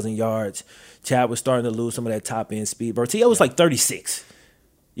 1,000 yards. Chad was starting to lose some of that top end speed. Bro, T.O. was like 36.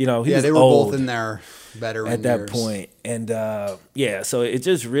 He was they were old both in their veteran at that years. point. And so it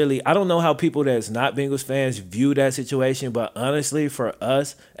just really, I don't know how people that's not Bengals fans view that situation, but honestly, for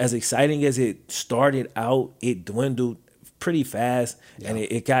us, as exciting as it started out, it dwindled pretty fast, and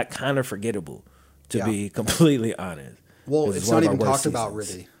it got kind of forgettable, to be completely honest. Well, it's not even talked about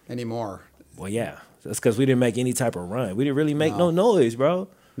really anymore. Well, yeah. That's because we didn't make any type of run. We didn't really make no noise, bro.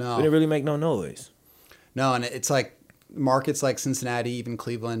 No. We didn't really make no noise. No, and it's like markets like Cincinnati, even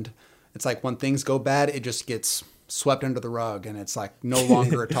Cleveland, it's like when things go bad, it just gets swept under the rug, and it's like no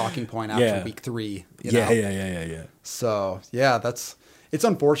longer a talking point after week 3. You know? Yeah. So, it's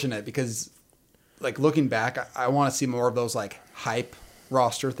unfortunate because, like, looking back, I want to see more of those, like, hype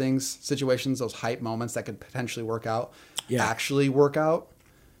roster situations, those hype moments that could potentially actually work out.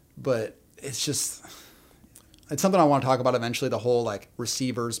 But it's just, it's something I want to talk about eventually, the whole, like,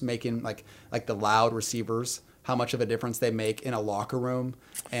 receivers making, like the loud receivers, how much of a difference they make in a locker room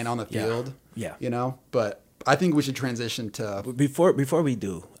and on the field. Yeah. But I think we should transition to... Before we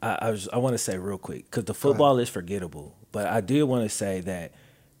do, I want to say real quick, because the football is forgettable, but I do want to say that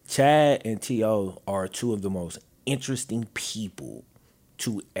Chad and T.O. are 2 of the most interesting people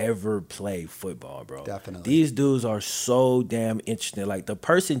to ever play football, bro. Definitely. These dudes are so damn interesting. Like, the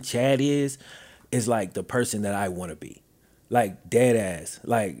person Chad is like the person that I want to be. Like, dead ass.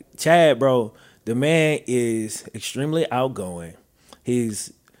 Like, Chad, bro, the man is extremely outgoing.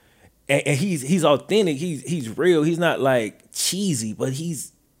 He's authentic. He's real. He's not, like, cheesy, but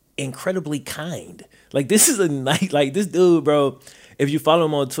he's incredibly kind. Like, this is this dude, bro. If you follow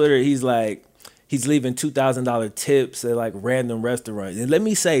him on Twitter, he's leaving $2,000 tips at like random restaurants. And let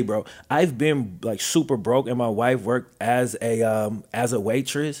me say, bro, I've been like super broke, and my wife worked as a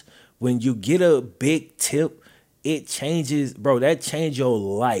waitress. When you get a big tip, it changes, bro. That changes your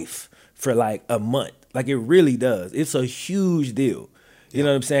life for like a month. Like, it really does. It's a huge deal. You know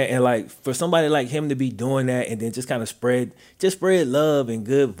what I'm saying? And like, for somebody like him to be doing that and then just kind of spread love and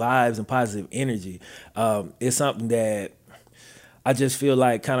good vibes and positive energy, it's something that I just feel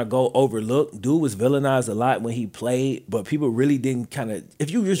like kind of go overlooked. Dude was villainized a lot when he played, but people really didn't kind of, if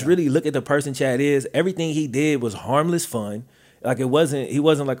you just really look at the person Chad is, everything he did was harmless fun. Like, he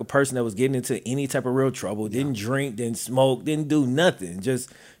wasn't like a person that was getting into any type of real trouble, didn't drink, didn't smoke, didn't do nothing.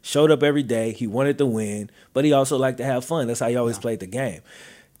 Just showed up every day. He wanted to win, but he also liked to have fun. That's how he always played the game.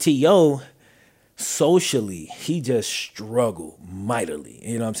 T.O., socially, he just struggled mightily.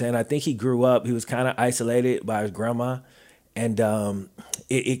 You know what I'm saying? I think he grew up, he was kind of isolated by his grandma. And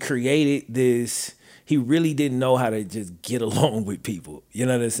it created this, he really didn't know how to just get along with people. You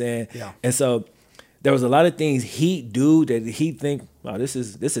know what I'm saying? Yeah. And so there was a lot of things he'd do that he'd think, oh, this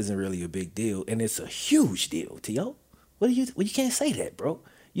isn't really a big deal. And it's a huge deal, T.O. You can't say that, bro.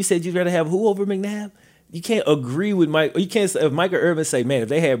 You said you'd rather have who over McNabb? You can't agree with Mike. You can't say, if Michael Irvin say, man, if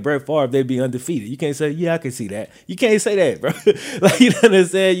they had Brett Favre, they'd be undefeated. You can't say, yeah, I can see that. You can't say that, bro. Like, you know what I'm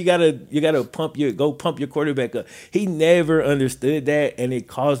saying? You gotta pump your quarterback up. He never understood that, and it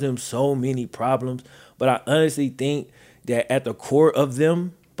caused him so many problems. But I honestly think that at the core of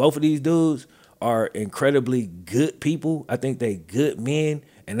them, both of these dudes are incredibly good people. I think they good men,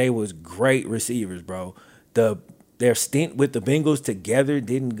 and they was great receivers, bro. Their stint with the Bengals together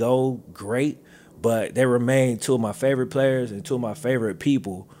didn't go great, but they remain 2 of my favorite players and 2 of my favorite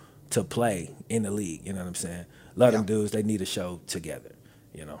people to play in the league. You know what I'm saying? Love them dudes. They need a show together,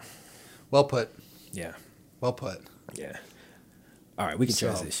 you know. Well put. Yeah. Well put. Yeah. All right, we can So,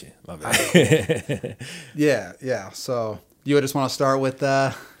 transition. My bad. Yeah. So you would just want to start with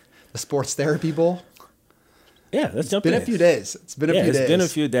the Sports Therapy Bowl? Yeah, let's jump Been in. a few days. It's been a few days. It's been a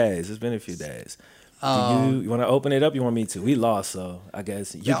few days. It's been a few days. Do you want to open it up? You want me to? We lost, so I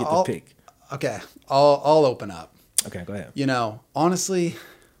guess you get the pick. Okay, I'll open up. Okay, go ahead. You know, honestly,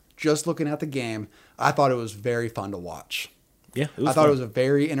 just looking at the game, I thought it was very fun to watch. Yeah, it was I thought fun. it was a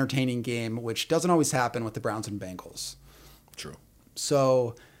very entertaining game, which doesn't always happen with the Browns and Bengals. True.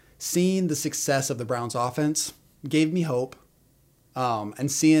 So, seeing the success of the Browns offense gave me hope. And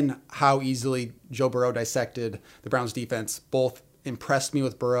seeing how easily Joe Burrow dissected the Browns defense both impressed me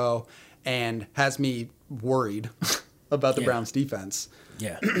with Burrow and has me worried about the Browns defense.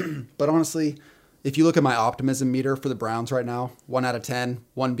 Yeah. But honestly, if you look at my optimism meter for the Browns right now, 1 out of 10,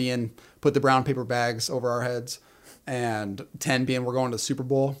 1 being put the brown paper bags over our heads, and 10 being we're going to the Super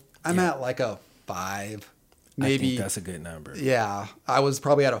Bowl, I'm at like a 5. Maybe. I think that's a good number. Yeah. I was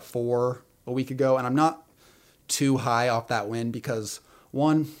probably at a 4 a week ago, and I'm not too high off that win because,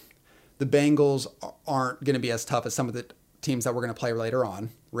 one, the Bengals aren't going to be as tough as some of the teams that we're going to play later on.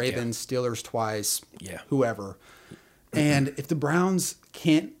 Ravens, Steelers twice, whoever. And if the Browns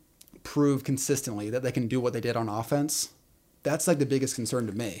can't prove consistently that they can do what they did on offense, that's like the biggest concern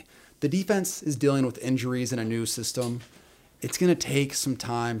to me. The defense is dealing with injuries in a new system. It's going to take some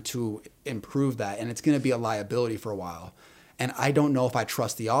time to improve that, and it's going to be a liability for a while. And I don't know if I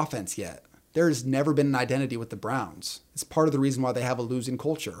trust the offense yet. There's never been an identity with the Browns. It's part of the reason why they have a losing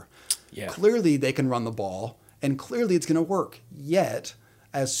culture. Yeah. Clearly they can run the ball, and clearly it's going to work. Yet,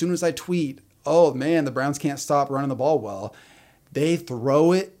 as soon as I tweet, oh man, the Browns can't stop running the ball well, they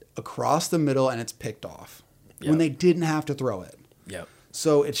throw it across the middle and it's picked off when they didn't have to throw it. Yep.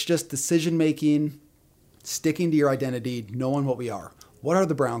 So it's just decision making, sticking to your identity, knowing what we are. What are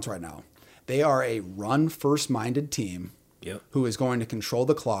the Browns right now? They are a run-first-minded team who is going to control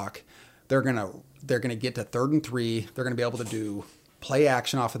the clock. They're gonna get to 3rd and 3. They're gonna be able to do play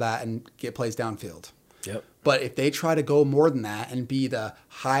action off of that and get plays downfield. Yep. But if they try to go more than that and be the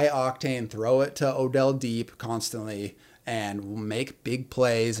high octane, throw it to Odell deep constantly and make big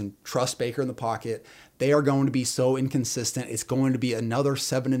plays and trust Baker in the pocket, they are going to be so inconsistent. It's going to be another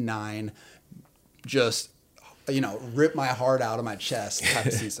 7-9, just, rip my heart out of my chest type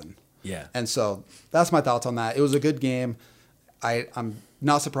of season. Yeah. And so that's my thoughts on that. It was a good game. I'm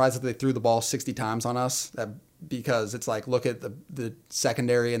not surprised that they threw the ball 60 times on us because it's like, look at the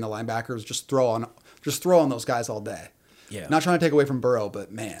secondary and the linebackers, just throw on those guys all day. Yeah. Not trying to take away from Burrow,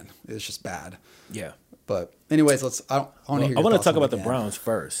 but man, it's just bad. Yeah. But anyways, I want to talk about the Browns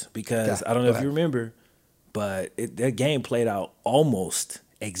first because I don't know if you remember, but that game played out almost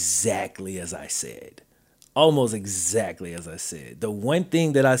exactly as I said. Almost exactly as I said. The one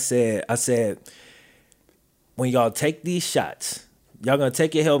thing that I said, when y'all take these shots, y'all going to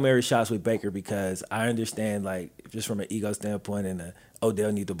take your Hail Mary shots with Baker because I understand, like, just from an ego standpoint and a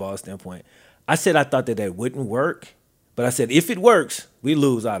Odell need the ball standpoint. I said I thought that wouldn't work, but I said if it works, we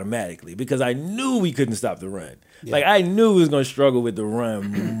lose automatically because I knew we couldn't stop the run. Yeah. Like, I knew we was going to struggle with the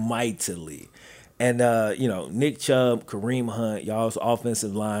run mightily. And, Nick Chubb, Kareem Hunt, y'all's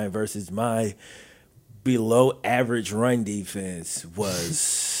offensive line versus my below average run defense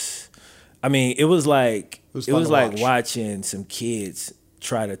was, it was like watching some kids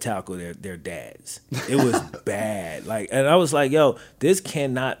try to tackle their dads. It was bad. And I was like, yo, this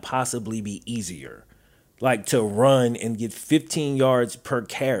cannot possibly be easier. Like, to run and get 15 yards per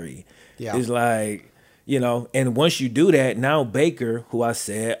carry. Yeah. It's like, and once you do that, now Baker, who I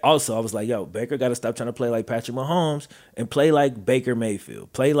said, also, I was like, yo, Baker got to stop trying to play like Patrick Mahomes and play like Baker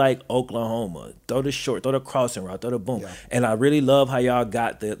Mayfield. Play like Oklahoma. Throw the short, throw the crossing route, throw the boom. Yeah. And I really love how y'all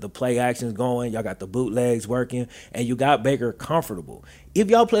got the play actions going. Y'all got the bootlegs working. And you got Baker comfortable. If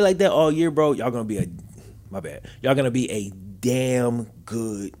y'all play like that all year, bro, y'all going to be y'all going to be a damn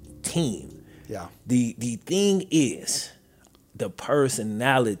good team. Yeah. The thing is, the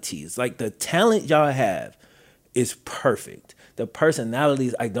personalities, like the talent y'all have is perfect. The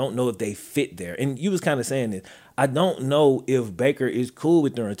personalities, I don't know if they fit there. And you was kind of saying this. I don't know if Baker is cool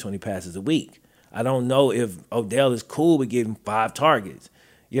with throwing 20 passes a week. I don't know if Odell is cool with getting 5 targets.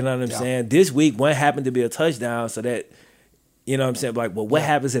 You know what I'm saying? This week, one happened to be a touchdown, so that, you know what I'm saying? Like, well, what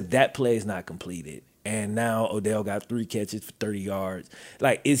happens if that play is not completed? And now Odell got 3 catches for 30 yards.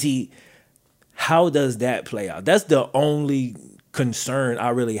 Like, how does that play out? That's the only concern I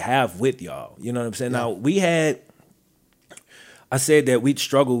really have with y'all. You know what I'm saying? Yeah. Now, I said that we'd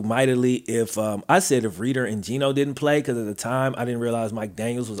struggle mightily if Reader and Geno didn't play because at the time I didn't realize Mike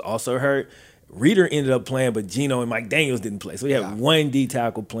Daniels was also hurt. Reader ended up playing, but Geno and Mike Daniels didn't play. So we had one D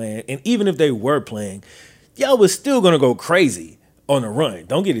tackle playing. And even if they were playing, y'all was still gonna go crazy on the run.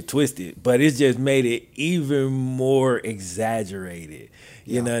 Don't get it twisted, but it just made it even more exaggerated.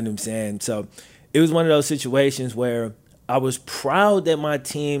 You know what I'm saying? So it was one of those situations where I was proud that my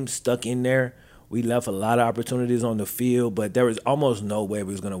team stuck in there. We left a lot of opportunities on the field, but there was almost no way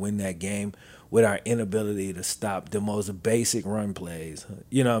we was going to win that game with our inability to stop the most basic run plays.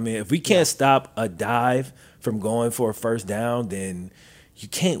 You know what I mean? If we can't stop a dive from going for a first down, then you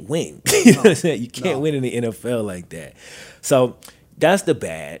can't win. You know what I'm saying? You can't win in the NFL like that. So that's the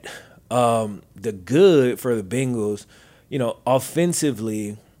bad. The good for the Bengals,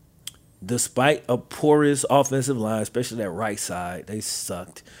 offensively, despite a porous offensive line, especially that right side, they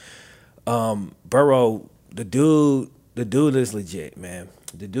sucked. Burrow, the dude is legit, man.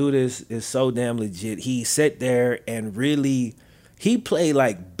 The dude is so damn legit. He sat there and really, he played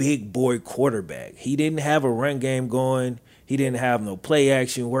like big boy quarterback. He didn't have a run game going. He didn't have no play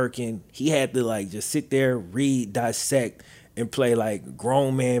action working. He had to just sit there, read, dissect, and play like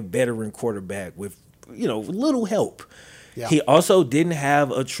grown man veteran quarterback with, little help. Yeah. He also didn't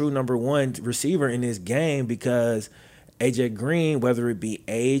have a true number one receiver in this game because AJ Green, whether it be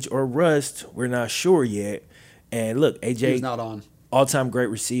age or rust, we're not sure yet. And look, AJ, he's not on. All-time great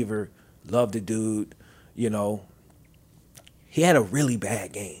receiver, love the dude. He had a really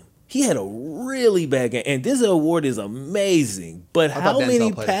bad game. And this award is amazing. But how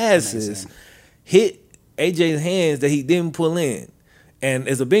many passes hit AJ's hands that he didn't pull in? And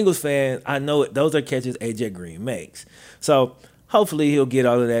as a Bengals fan, I know those are catches AJ Green makes. So hopefully he'll get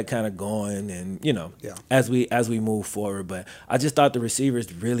all of that kind of going and, as we move forward. But I just thought the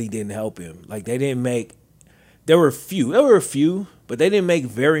receivers really didn't help him. Like they didn't make – there were a few, but they didn't make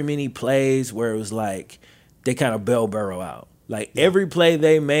very many plays where it was like they kind of bail Burrow out. Like every play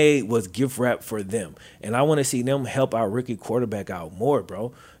they made was gift wrap for them. And I want to see them help our rookie quarterback out more,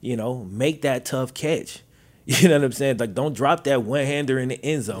 bro. Make that tough catch. You know what I'm saying? Like, don't drop that one-hander in the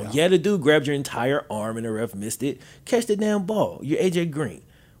end zone. Yeah, the dude grabbed your entire arm and the ref missed it. Catch the damn ball. You're AJ Green.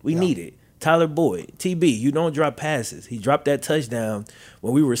 We need it. Tyler Boyd, TB, you don't drop passes. He dropped that touchdown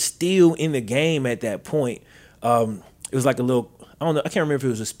when we were still in the game at that point. It was like a little, I don't know, I can't remember if it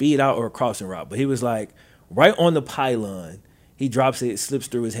was a speed out or a crossing route, but he was like right on the pylon. He drops it, slips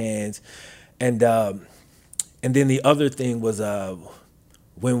through his hands. And then the other thing was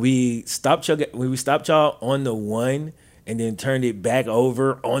when we stopped y'all on the one and then turned it back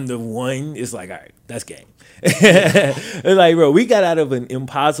over on the one, it's like, all right, that's game. It's like, bro, we got out of an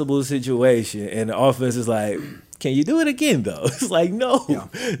impossible situation, and the offense is like, can you do it again, though? It's like, no,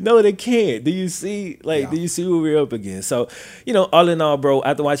 they can't. Do you see what we're up against? So, all in all, bro,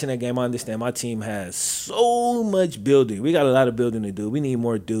 after watching that game, I understand my team has so much building. We got a lot of building to do. We need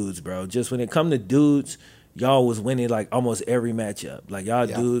more dudes, bro. Just when it come to dudes, y'all was winning like almost every matchup. Like y'all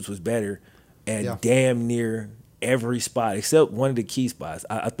dudes was better at damn near every spot except one of the key spots.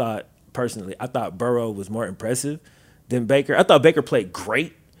 I thought Burrow was more impressive than Baker. I thought Baker played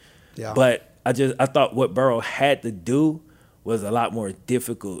great, but I thought what Burrow had to do was a lot more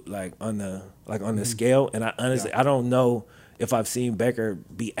difficult, like on the scale. And I honestly I don't know if I've seen Baker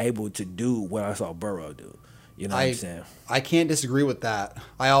be able to do what I saw Burrow do. You know what I'm saying? I can't disagree with that.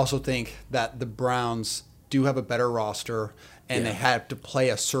 I also think that the Browns do have a better roster, and they have to play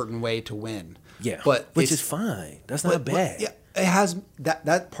a certain way to win. Yeah, which is fine. That's not bad. It has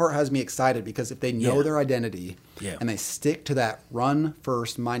that part has me excited because if they know their identity and they stick to that run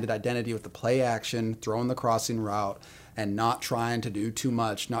first minded identity with the play action, throwing the crossing route, and not trying to do too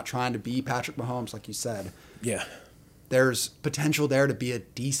much, not trying to be Patrick Mahomes like you said. Yeah, there's potential there to be a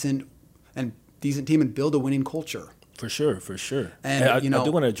decent team and build a winning culture. For sure. And I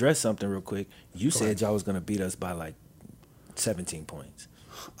do want to address something real quick. You said y'all was going to beat us by like 17 points.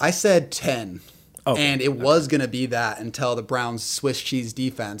 I said 10. Okay. And it was going to be that until the Browns' Swiss cheese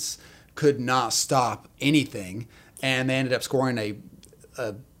defense could not stop anything. And they ended up scoring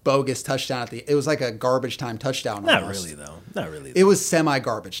a bogus touchdown it was like a garbage time touchdown. Not really though. It was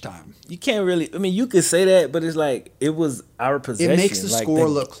semi-garbage time. You can't really, you could say that, but it's like, it was our possession. It makes the score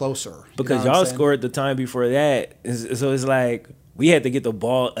look closer. Because y'all scored the time before that. So it's like, we had to get the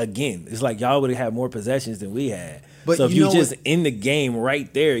ball again. It's like y'all would have had more possessions than we had. But so if you just in the game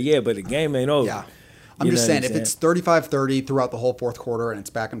right there, but the game ain't over. Yeah. I'm just saying, if it's 35-30 throughout the whole fourth quarter and it's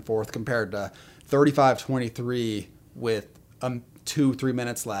back and forth compared to 35-23 with 2-3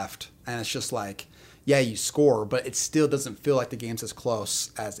 minutes left, and it's just like, you score, but it still doesn't feel like the game's as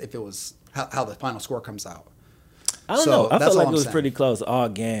close as if it was how the final score comes out. I don't know. I felt like it was pretty close all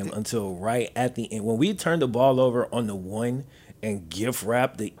game until right at the end. When we turned the ball over on the one and gift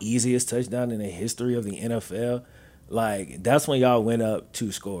wrapped the easiest touchdown in the history of the NFL, like, that's when y'all went up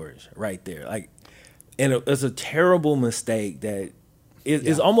 2 scores right there. Like, And it's a terrible mistake that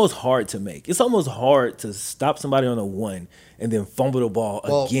it's almost hard to make. It's almost hard to stop somebody on the 1 and then fumble the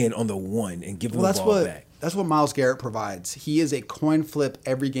ball again on the 1 and give them the ball back. That's what Myles Garrett provides. He is a coin flip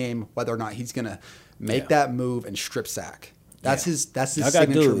every game, whether or not he's going to make that move and strip sack. That's his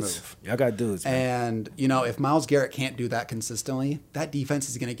signature move. Y'all got dudes, man. And, if Myles Garrett can't do that consistently, that defense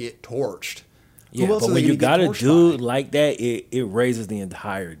is going to get torched. Yeah, but when you got a dude like that, it raises the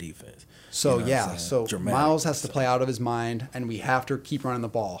entire defense. So, Myles has to play out of his mind, and we have to keep running the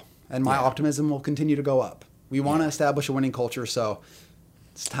ball. And my optimism will continue to go up. We want to establish a winning culture, so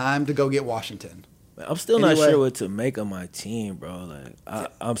it's time to go get Washington. I'm still not sure what to make of my team, bro.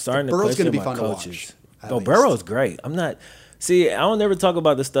 Like I'm starting to question my coaches. Burrow's great. I don't never talk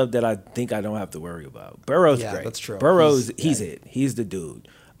about the stuff that I think I don't have to worry about. Burrow's great. That's true. He's it. He's the dude.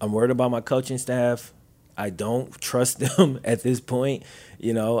 I'm worried about my coaching staff. I don't trust them at this point.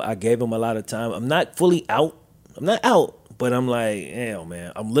 I gave them a lot of time. I'm not fully out. I'm not out, but I'm like, hell,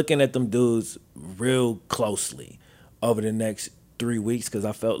 man. I'm looking at them dudes real closely over the next 3 weeks because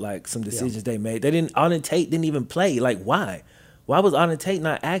I felt like some decisions they made. Auden Tate didn't even play. Like, why? Why was Auden Tate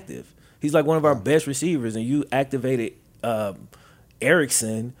not active? He's like one of our best receivers, and you activated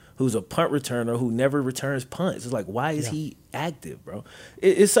Erickson, who's a punt returner who never returns punts. It's like, why is he active, bro?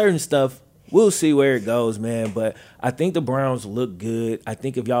 It's certain stuff. We'll see where it goes, man. But I think the Browns look good. I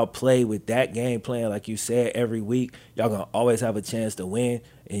think if y'all play with that game plan, like you said, every week, y'all going to always have a chance to win,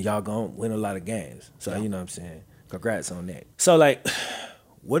 and y'all going to win a lot of games. So, you know what I'm saying? Congrats on that. So,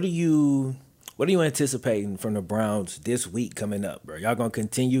 what are you anticipating from the Browns this week coming up, bro? Y'all going to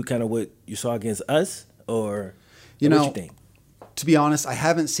continue kind of what you saw against us, or what you think? To be honest, I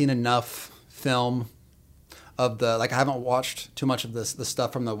haven't seen enough film of I haven't watched too much of the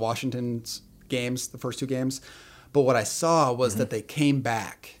stuff from the Washington's games, the first 2 games. But what I saw was that they came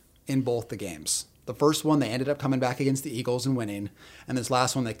back in both the games. The first one, they ended up coming back against the Eagles and winning. And this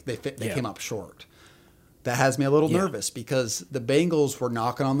last one, they came up short. That has me a little nervous because the Bengals were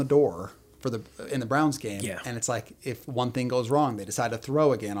knocking on the door in the Browns game. Yeah. And it's like, if one thing goes wrong, they decide to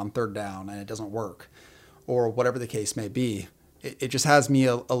throw again on 3rd down and it doesn't work, or whatever the case may be. It just has me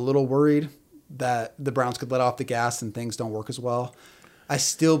a little worried that the Browns could let off the gas and things don't work as well. I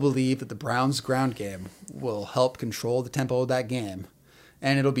still believe that the Browns' ground game will help control the tempo of that game,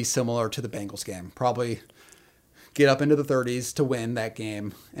 and it'll be similar to the Bengals game. Probably get up into the 30s to win that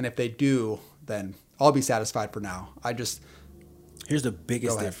game, and if they do, then I'll be satisfied for now. Here's the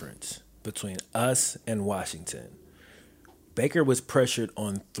biggest difference between us and Washington. Baker was pressured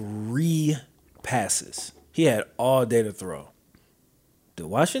on 3 passes. He had all day to throw. The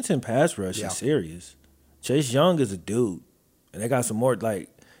Washington pass rush is serious. Chase Young is a dude, and they got some more.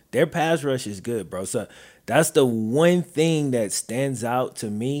 Their pass rush is good, bro. So that's the one thing that stands out to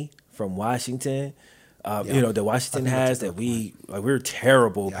me from Washington. That Washington has that we're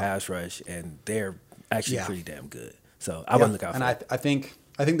terrible pass rush, and they're actually pretty damn good. So I want to look out for it.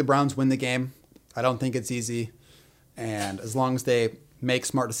 I think the Browns win the game. I don't think it's easy, and as long as they make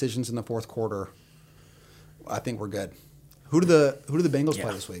smart decisions in the 4th quarter, I think we're good. Who do the Bengals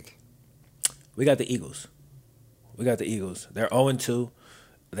play this week? We got the Eagles. They're 0-2.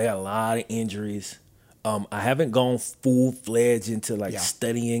 They got a lot of injuries. I haven't gone full-fledged into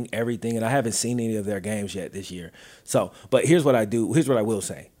studying everything, and I haven't seen any of their games yet this year. So, but here's what I will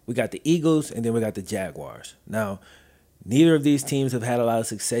say. We got the Eagles, and then we got the Jaguars. Now, neither of these teams have had a lot of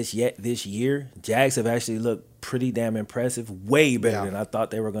success yet this year. Jags have actually looked pretty damn impressive, way better than I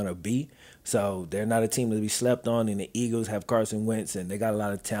thought they were going to be. So they're not a team to be slept on, and the Eagles have Carson Wentz, and they got a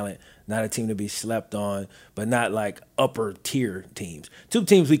lot of talent. Not a team to be slept on, but not like upper-tier teams. 2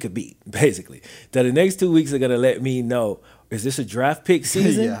 teams we could beat, basically. So the next 2 weeks are going to let me know, is this a draft pick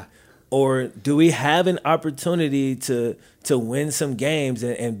season? Or do we have an opportunity to win some games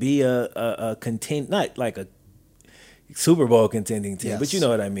and be a not like a Super Bowl contending team, but you know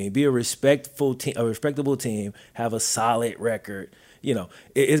what I mean. Be a respectable team, have a solid record.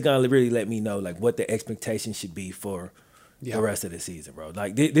 It's gonna really let me know what the expectation should be for the rest of the season, bro.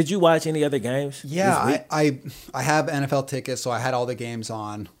 Did you watch any other games? Yeah, I have NFL tickets, so I had all the games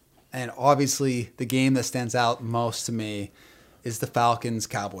on, and obviously the game that stands out most to me is the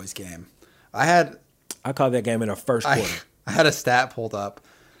Falcons-Cowboys game. I called that game in the first quarter. I had a stat pulled up,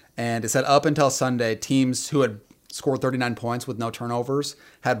 and it said up until Sunday, teams who had scored 39 points with no turnovers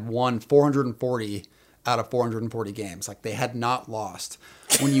had won 440 out of 440 games. They had not lost.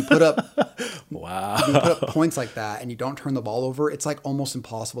 When you put up when you put up points like that and you don't turn the ball over, it's almost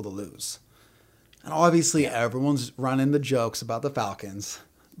impossible to lose. And obviously everyone's running the jokes about the Falcons,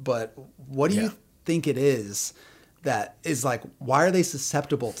 but what do you think it is that is why are they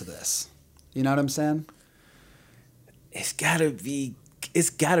susceptible to this? You know what I'm saying? It's gotta be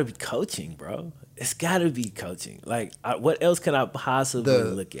coaching, bro. It's gotta be coaching. Like, what else can I possibly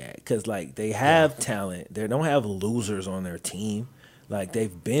look at? Because like they have talent, they don't have losers on their team. Like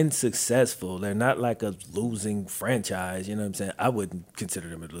they've been successful. They're not like a losing franchise. You know what I'm saying? I wouldn't consider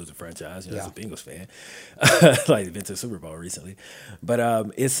them a losing franchise. You know, as a Bengals fan, like they've been to the Super Bowl recently.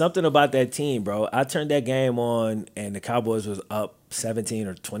 But it's something about that team, bro. I turned that game on, and the Cowboys was up 17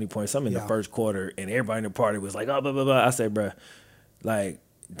 or 20 points, something in the first quarter, and everybody in the party was like, "Oh, blah blah blah." I said, bro, like,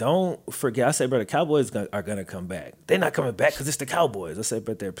 don't forget. I said, bro, the Cowboys are gonna come back. They're not coming back because it's the Cowboys. I said,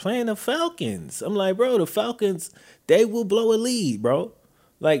 but they're playing the Falcons. I'm like, bro, the Falcons, they will blow a lead, bro.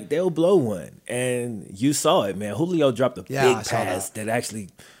 Like, they'll blow one. And you saw it, man. Julio dropped a big pass that actually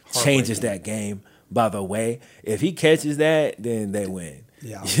changes that game, by the way. If he catches that, then they win.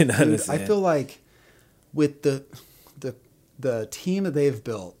 Yeah. You know what I'm saying? I feel like with the team that they've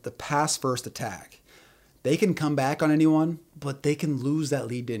built, the pass-first attack, they can come back on anyone, but they can lose that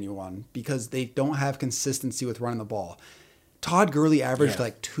lead to anyone because they don't have consistency with running the ball. Todd Gurley averaged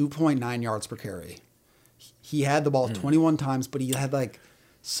like 2.9 yards per carry. He had the ball 21 times, but he had like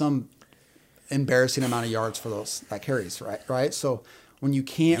some embarrassing amount of yards for those carries, right? So when you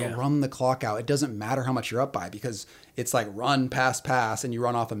can't run the clock out, it doesn't matter how much you're up by because it's like run, pass, and you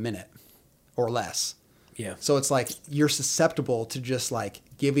run off a minute or less. Yeah. So it's like you're susceptible to just like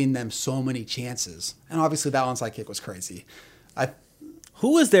giving them so many chances. And obviously that onside kick was crazy.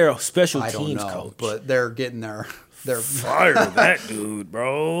 Who is their special I teams don't know, coach? but they're getting there. They're fire that dude,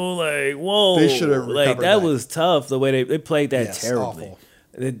 bro. Like, whoa. They should have like recovered that was tough the way they played that Yes, terribly.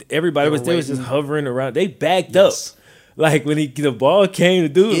 awful. Everybody they was just hovering around. They backed up. Like when the ball came, the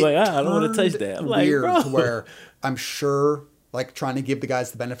dude was like, I don't want to touch that. I'm like, bro. To where I'm sure, like trying to give the guys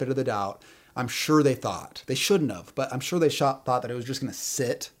the benefit of the doubt, I'm sure they thought, they shouldn't have, but I'm sure they thought that it was just going to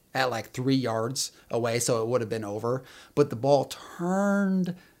sit at like 3 yards away, so it would have been over. But the ball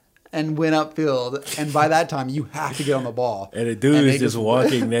turned and went upfield, and by that time, you have to get on the ball. And the dude is just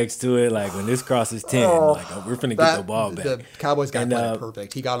walking next to it, like when this crosses 10, like we're finna get the ball back. The Cowboys got it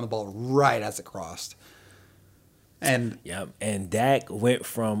perfect. He got on the ball right as it crossed. And Dak went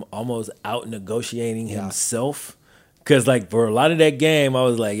from almost out negotiating himself. Because, like, for a lot of that game, I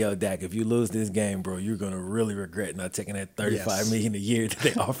was like, yo, Dak, if you lose this game, bro, you're going to really regret not taking that $35 million a year that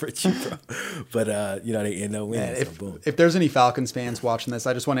they offered you, bro. But, they end up winning. If there's any Falcons fans watching this,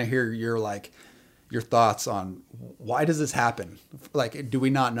 I just want to hear your thoughts on why does this happen? Like, do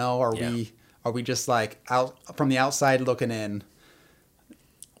we not know? Are we just, like, out from the outside looking in?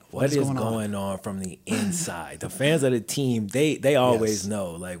 What is going on from the inside? The fans of the team, they always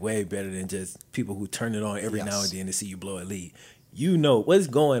know, like, way better than just people who turn it on every now and then to see you blow a lead. You know what's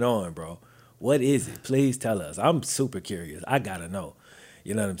going on, bro. What is it? Please tell us. I'm super curious. I gotta know.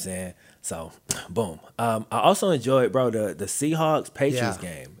 You know what I'm saying? So, boom. I also enjoyed, bro, the Seahawks-Patriots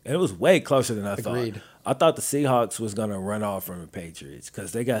game. And it was way closer than I thought. I thought the Seahawks was going to run off from the Patriots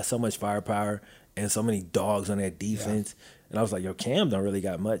because they got so much firepower and so many dogs on that defense. And I was like, yo, Cam don't really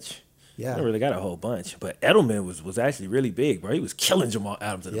got much. Yeah. Don't really got a whole bunch. But Edelman was actually really big, bro. He was killing Jamal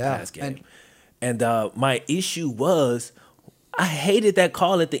Adams in the pass game. And my issue was I hated that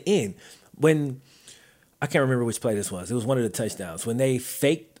call at the end. When I can't remember which play this was. It was one of the touchdowns. When they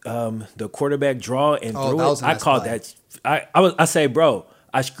faked the quarterback draw and threw it, I called that. I say, bro,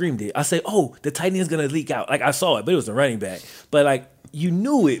 I screamed it. I say, oh, the tight end's going to leak out. Like, I saw it, but it was a running back. But, like, you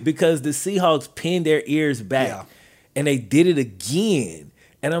knew it because the Seahawks pinned their ears back. Yeah. And they did it again.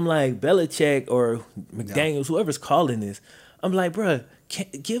 And I'm like, Belichick or McDaniels, whoever's calling this, I'm like, bro,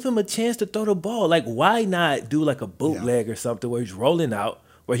 give him a chance to throw the ball. Like, why not do like a bootleg or something where he's rolling out,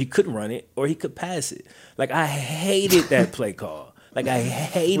 where he couldn't run it, or he could pass it? Like, I hated that play call. Like, I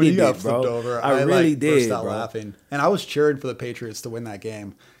hated it, bro. Over, I really did, burst out bro. Laughing. And I was cheering for the Patriots to win that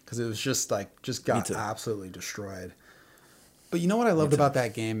game because it was just got absolutely destroyed. But you know what I loved about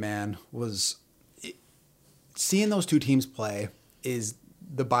that game, man, was seeing those two teams play is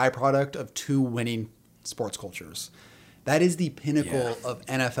the byproduct of two winning sports cultures. That is the pinnacle of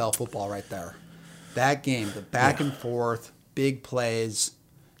NFL football right there. That game, the back and forth, big plays,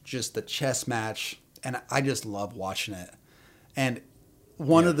 just the chess match, and I just love watching it. And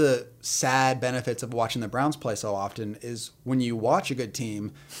one of the sad benefits of watching the Browns play so often is when you watch a good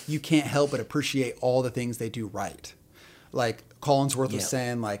team, you can't help but appreciate all the things they do right. Like Collinsworth was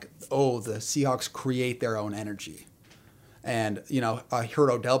saying, like, oh, the Seahawks create their own energy. And, I heard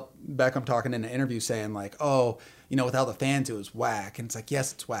Odell Beckham talking in an interview saying, like, oh, without the fans, it was whack. And it's like,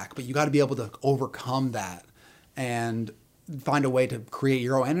 yes, it's whack, but you got to be able to overcome that and find a way to create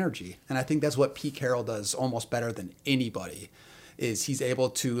your own energy. And I think that's what Pete Carroll does almost better than anybody is he's able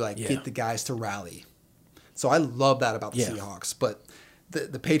to Yeah. get the guys to rally. So I love that about the Yeah. Seahawks. But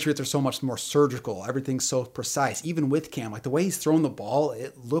the Patriots are so much more surgical. Everything's so precise. Even with Cam, like the way he's throwing the ball,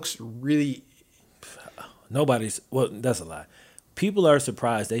 it looks really. Well, that's a lie. People are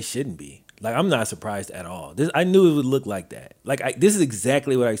surprised. They shouldn't be. Like, I'm not surprised at all. I knew it would look like that. Like, this is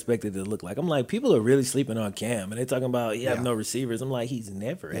exactly what I expected it to look like. I'm like, people are really sleeping on Cam, and they're talking about he have no receivers. I'm like, he's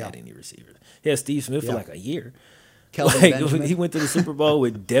never had any receivers. He had Steve Smith for like a year. Kelvin Like, Benjamin. he went to the Super Bowl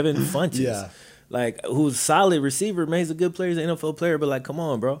with Devin Funchess. Yeah. Like, who's a solid receiver, man. He's a good player. He's an NFL player, but like, come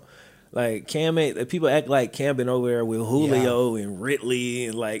on, bro. Like, Cam ain't, people act like Cam been over there with Julio and Ridley,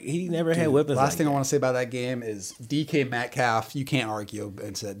 and like, he never had weapons. Last like thing that. I want to say about that game is DK Metcalf. You can't argue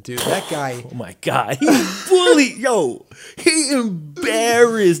and said, dude, that guy. Oh my God, he bullied, he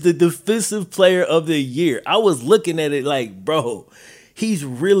embarrassed the defensive player of the year. I was looking at it like, bro, he's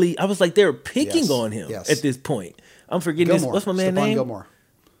really, I was like, they're picking on him at this point. I'm forgetting Gilmore. what's my man's name?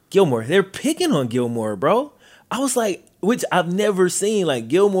 Gilmore. They're picking on Gilmore, bro. I was like, which I've never seen, like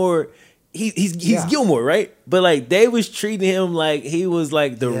Gilmore, he's Gilmore, right? But like they was treating him like he was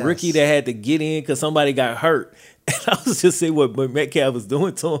like the rookie that had to get in because somebody got hurt. And I was just saying what Metcalf was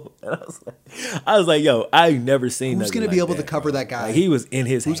doing to him. And I was like, yo, I've never seen Who's going to be able to cover that guy? Like, he was in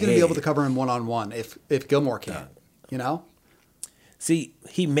his Who's going to be able to cover him one-on-one if Gilmore can, you know? See,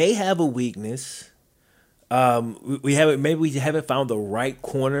 he may have a weakness. We haven't found the right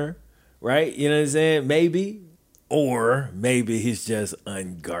corner, right? You know what I'm saying? Maybe. Or maybe he's just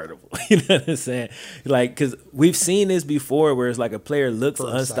unguardable. You know what I'm saying? Like, because we've seen this before where it's like a player looks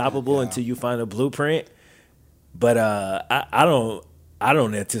unstoppable until you find a blueprint. But I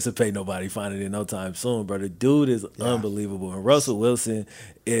don't anticipate nobody finding it in no time soon, bro. The dude is unbelievable. And Russell Wilson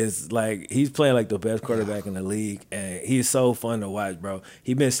is like, he's playing like the best quarterback in the league. And he's so fun to watch, bro.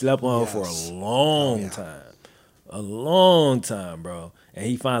 He's been slept on for a long time. A long time, bro. And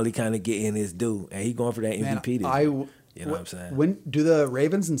he finally kind of getting his due. And he going for that MVP this year. You know what I'm saying? When do the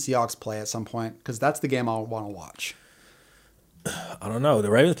Ravens and Seahawks play at some point? Because that's the game I want to watch. I don't know.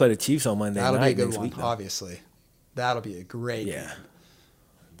 The Ravens play the Chiefs on Monday night. That'll be a good next one, week, obviously. That'll be a great game.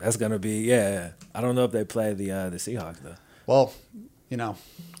 That's going to be, I don't know if they play the Seahawks, though. Well, you know,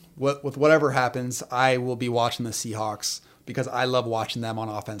 with whatever happens, I will be watching the Seahawks because I love watching them on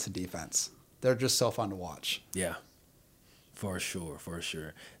offense and defense. They're just so fun to watch. Yeah, for sure.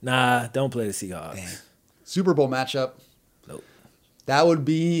 Nah, don't play the Seahawks. Dang. Super Bowl matchup. Nope. That would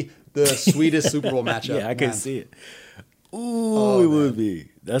be the sweetest Super Bowl matchup. Yeah, I can see it. Ooh, it would be.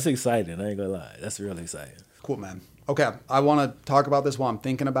 That's exciting. I ain't gonna lie. That's really exciting. Cool, man. Okay, I want to talk about this while I'm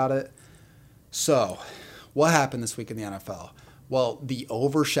thinking about it. So, what happened this week in the NFL? Well, the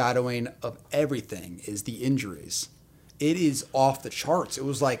overshadowing of everything is the injuries. It is off the charts. It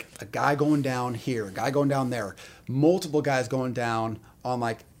was like a guy going down here, a guy going down there, multiple guys going down on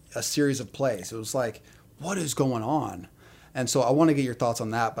like a series of plays. It was like, what is going on? And so I want to get your thoughts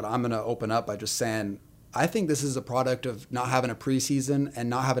on that, but I'm going to open up by just saying, I think this is a product of not having a preseason and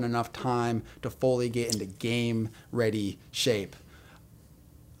not having enough time to fully get into game-ready shape.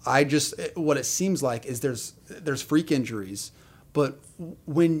 What it seems like is there's freak injuries, but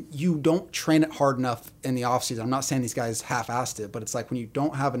when you don't train it hard enough in the offseason, I'm not saying these guys half-assed it, but it's like when you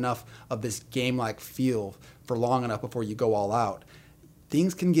don't have enough of this game-like feel for long enough before you go all out,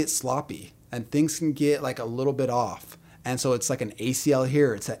 things can get sloppy and things can get like a little bit off. And so it's like an ACL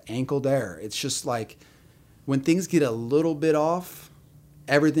here, it's an ankle there. It's just like when things get a little bit off,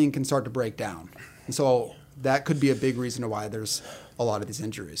 everything can start to break down. And so that could be a big reason why there's a lot of these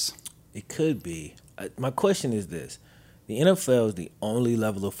injuries. It could be. My question is this. The NFL is the only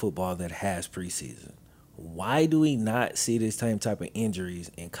level of football that has preseason. Why do we not see this same type of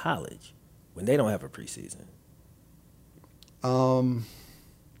injuries in college when they don't have a preseason?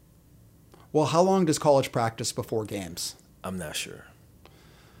 Well, how long does college practice before games? I'm not sure.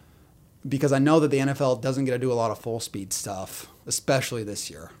 Because I know that the NFL doesn't get to do a lot of full speed stuff, especially this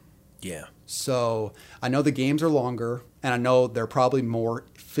year. Yeah. So I know the games are longer, and I know they're probably more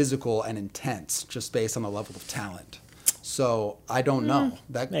physical and intense just based on the level of talent. So I don't know.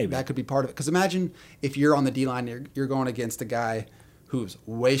 That could be part of it. Because imagine if you're on the D-line, you're going against a guy who's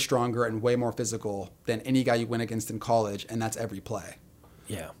way stronger and way more physical than any guy you went against in college, and that's every play.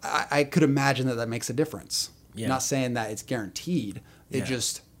 Yeah. I could imagine that makes a difference. Yeah. Not saying that it's guaranteed. It Yeah.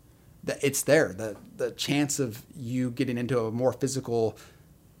 just, that it's there. The chance of you getting into a more physical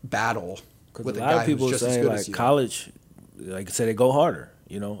battle with a lot guy of people who's just say as good like as you. college, like I said, they go harder.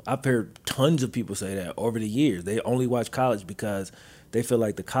 You know, I've heard tons of people say that over the years. They only watch college because they feel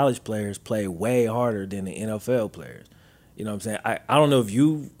like the college players play way harder than the NFL players. You know what I'm saying? I don't know if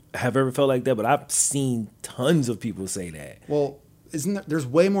you have ever felt like that, but I've seen tons of people say that. Well, there's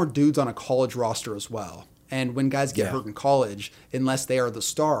way more dudes on a college roster as well. And when guys get Yeah. hurt in college, unless they are the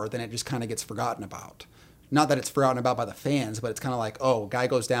star, then it just kind of gets forgotten about. Not that it's forgotten about by the fans, but it's kind of like, oh, guy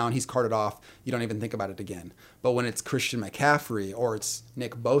goes down, he's carted off, you don't even think about it again. But when it's Christian McCaffrey or it's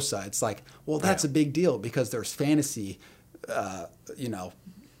Nick Bosa, it's like, well, that's a big deal because there's fantasy,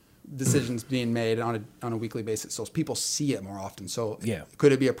 decisions being made on a weekly basis. So people see it more often. So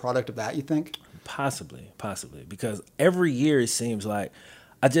could it be a product of that, you think? Possibly, because every year it seems like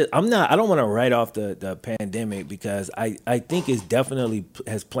I don't want to write off the pandemic because I think it's definitely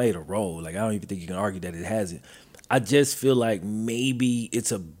has played a role. Like, I don't even think you can argue that it hasn't. I just feel like maybe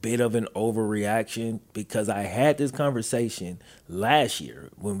it's a bit of an overreaction because I had this conversation last year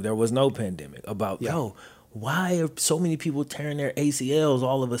when there was no pandemic about, why are so many people tearing their ACLs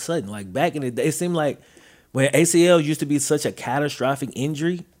all of a sudden? Like, back in the day, it seemed like when ACL used to be such a catastrophic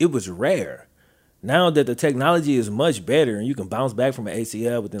injury, it was rare. Now that the technology is much better and you can bounce back from an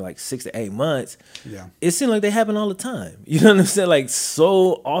ACL within like 6 to 8 months, it seems like they happen all the time. You know what I'm saying? Like,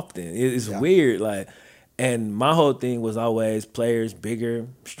 so often. It's weird. Like, and my whole thing was always players bigger,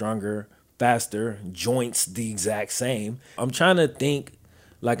 stronger, faster, joints the exact same. I'm trying to think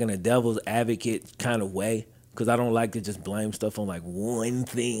like in a devil's advocate kind of way because I don't like to just blame stuff on like one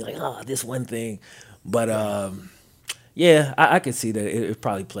thing, like, this one thing. But I could see that it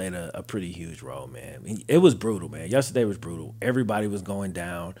probably played a pretty huge role, man. It was brutal, man. Yesterday was brutal. Everybody was going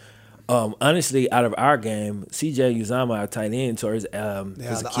down. Honestly, out of our game, CJ Uzama, our tight end, tore his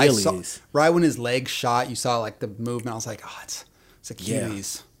Achilles. Right when his leg shot, you saw like the movement. I was like, it's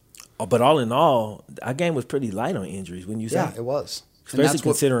Achilles. Yeah. But all in all, our game was pretty light on injuries. When you say it was, especially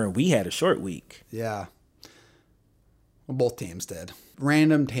considering we had a short week. Yeah. Well, both teams did.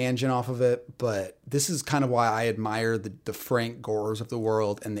 Random tangent off of it, but this is kind of why I admire the Frank Gores of the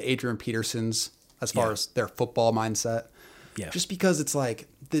world and the Adrian Petersons as far as their football mindset. Yeah. Just because it's like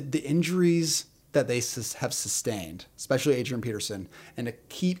the injuries that they have sustained, especially Adrian Peterson, and to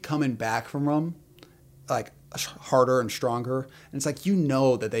keep coming back from them, like harder and stronger. And it's like,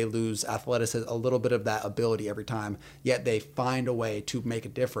 that they lose athleticism, a little bit of that ability every time, yet they find a way to make a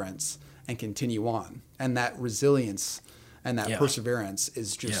difference and continue on. And that resilience and that perseverance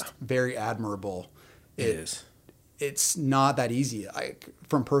is just very admirable. It is. It's not that easy.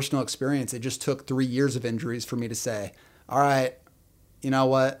 From personal experience, it just took 3 years of injuries for me to say, all right, you know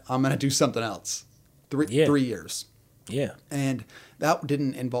what? I'm going to do something else. 3 years. Yeah. And that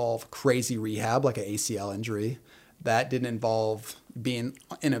didn't involve crazy rehab like an ACL injury. That didn't involve being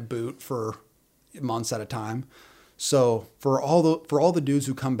in a boot for months at a time. So for all the dudes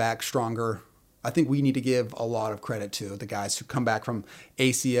who come back stronger, I think we need to give a lot of credit to the guys who come back from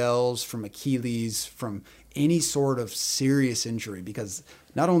ACLs, from Achilles, from any sort of serious injury, because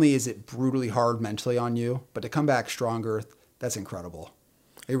not only is it brutally hard mentally on you, but to come back stronger, that's incredible.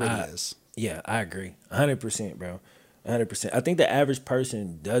 It really is. Yeah, I agree. 100%, bro. 100%. I think the average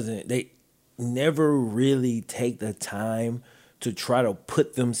person they never really take the time to try to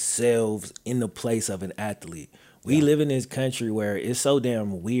put themselves in the place of an athlete. We live in this country where it's so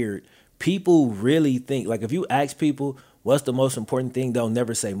damn weird. People really think, like, if you ask people what's the most important thing, they'll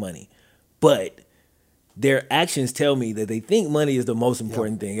never say money. But their actions tell me that they think money is the most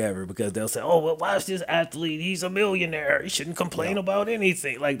important thing ever, because they'll say, oh, well, watch this athlete. He's a millionaire. He shouldn't complain about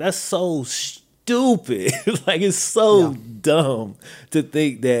anything. Like, that's so stupid. Like, it's so dumb to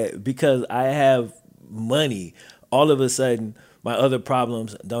think that because I have money, all of a sudden my other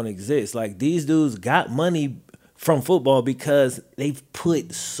problems don't exist. Like, these dudes got money from football because they've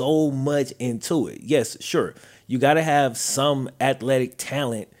put so much into it. Yes, sure, you got to have some athletic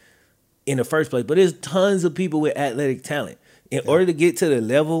talent in the first place, but there's tons of people with athletic talent. In order to get to the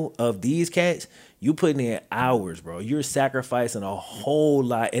level of these cats, you putting in hours, bro. You're sacrificing a whole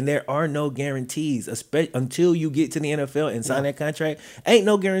lot, and there are no guarantees, especially until you get to the NFL and sign that contract. Ain't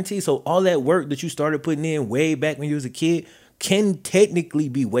no guarantee. So all that work that you started putting in way back when you was a kid can technically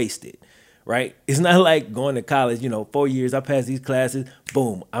be wasted. Right? It's not like going to college, 4 years, I passed these classes,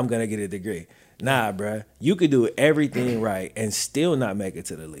 boom, I'm going to get a degree. Nah, bruh. You could do everything right and still not make it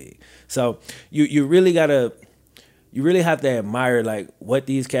to the league. So you really have to admire like what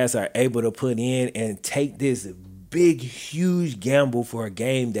these cats are able to put in and take this big, huge gamble for a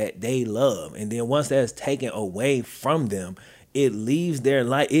game that they love. And then once that's taken away from them, it leaves their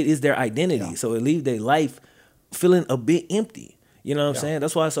life, it is their identity. Yeah. So it leaves their life feeling a bit empty. You know what I'm saying?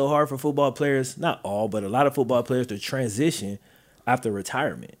 That's why it's so hard for football players, not all, but a lot of football players to transition after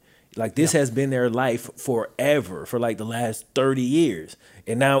retirement. Like, this has been their life forever, for like the last 30 years.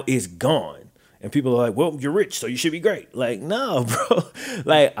 And now it's gone. And people are like, well, you're rich, so you should be great. Like, no, bro.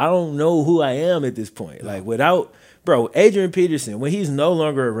 Like, I don't know who I am at this point. Like, without Bro, Adrian Peterson, when he's no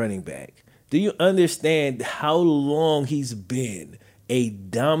longer a running back, do you understand how long he's been a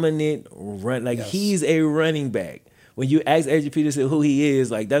dominant run? Like, Yes. he's a running back. When you ask Adrian Peterson who he is,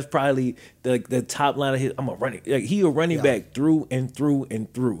 like, that's probably the top line of his. I'm a running. Like, he a running Yeah. back through and through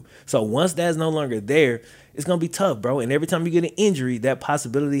and through. So once that's no longer there, it's gonna be tough, bro. And every time you get an injury, that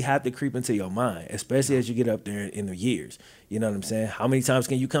possibility have to creep into your mind, especially as you get up there in the years. You know what I'm saying? How many times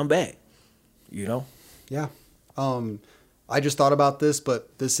can you come back? You know? Yeah. I just thought about this,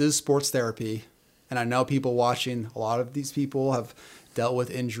 but this is sports therapy. And I know people watching, a lot of these people have dealt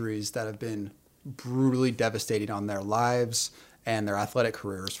with injuries that have been brutally devastating on their lives and their athletic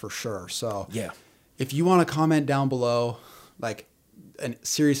careers for sure. So Yeah. if you want to comment down below, like a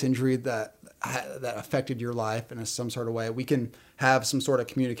serious injury that affected your life in some sort of way, we can have some sort of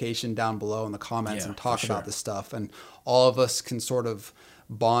communication down below in the comments and talk about this stuff. And all of us can sort of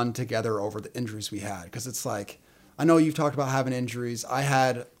bond together over the injuries we had. Because it's like, I know you've talked about having injuries. I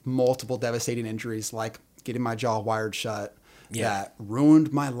had multiple devastating injuries, like getting my jaw wired shut, that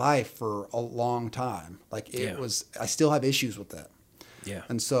ruined my life for a long time. Like it was, I still have issues with it. Yeah.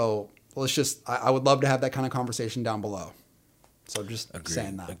 And so let's just, I would love to have that kind of conversation down below. So just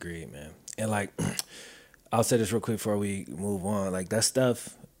saying that. Agreed, man. And like, I'll say this real quick before we move on. Like, that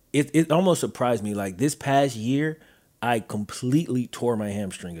stuff, it almost surprised me. Like, this past year, I completely tore my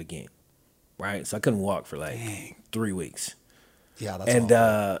hamstring again. Right? So I couldn't walk for like 3 weeks. Yeah, that's and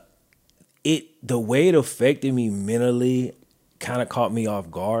awful. The way it affected me mentally kind of caught me off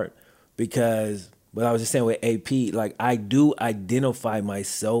guard, because what I was just saying with AP, like, I do identify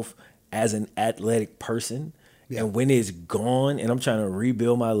myself as an athletic person. Yeah. And when it's gone and I'm trying to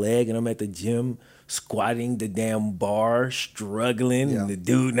rebuild my leg and I'm at the gym squatting the damn bar, struggling, and the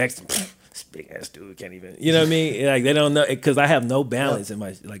dude next to me, this big ass dude can't even, you know what I mean? Like, they don't know, because I have no balance in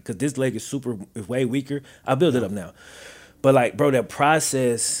my, like, because this leg is way weaker. I build it up now. But like, bro, that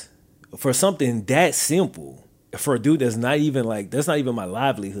process for something that simple, for a dude that's not even my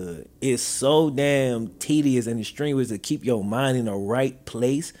livelihood, is so damn tedious and strenuous to keep your mind in the right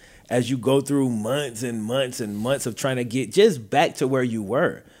place as you go through months and months and months of trying to get just back to where you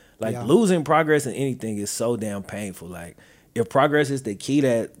were. Like, losing progress in anything is so damn painful. Like, if progress is the key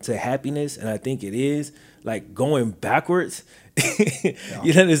to happiness, and I think it is, like, going backwards,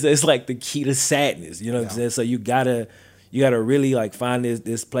 you know, it's like the key to sadness. You know what I'm saying? So you gotta really, like, find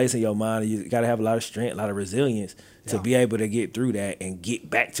this place in your mind. You gotta have a lot of strength, a lot of resilience to be able to get through that and get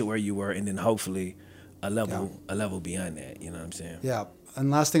back to where you were, and then hopefully a level beyond that. You know what I'm saying? Yeah. And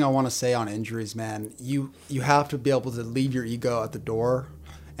last thing I want to say on injuries, man, you have to be able to leave your ego at the door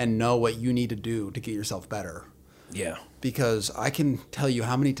and know what you need to do to get yourself better. Yeah. Because I can tell you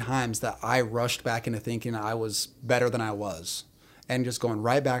how many times that I rushed back into thinking I was better than I was, and just going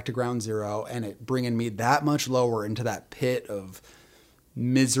right back to ground zero, and it bringing me that much lower into that pit of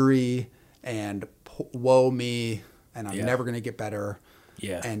misery and woe me, and I'm never going to get better.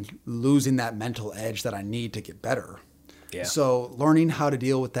 Yeah. And losing that mental edge that I need to get better. Yeah. So learning how to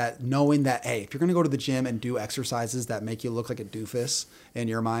deal with that, knowing that, hey, if you're going to go to the gym and do exercises that make you look like a doofus in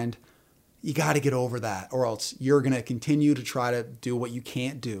your mind, you got to get over that, or else you're going to continue to try to do what you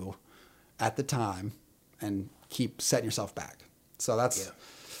can't do at the time and keep setting yourself back. So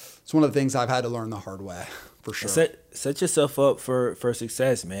it's one of the things I've had to learn the hard way, for sure. Set yourself up for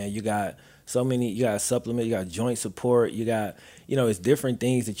success, man. You got you got supplement, you got joint support, you got, it's different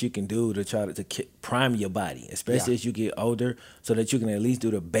things that you can do to try to prime your body, especially as you get older, so that you can at least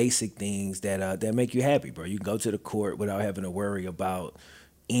do the basic things that make you happy, bro. You can go to the court without having to worry about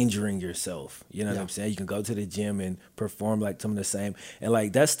injuring yourself. You know what I'm saying? You can go to the gym and perform like some of the same. And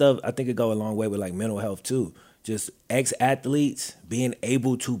like that stuff, I think it go a long way with like mental health too. Just ex-athletes being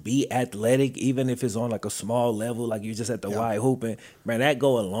able to be athletic, even if it's on like a small level, like you just at the wide hooping, man, that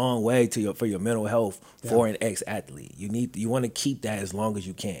go a long way for your mental health for an ex-athlete. You want to keep that as long as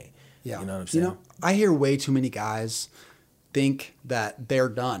you can. Yeah. You know what I'm saying? I hear way too many guys think that they're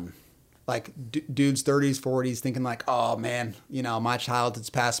done. Like dudes 30s, 40s thinking like, oh man, my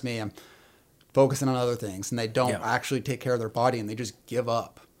childhood's past me. I'm focusing on other things. And they don't actually take care of their body, and they just give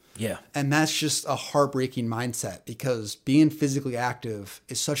up. Yeah. And that's just a heartbreaking mindset, because being physically active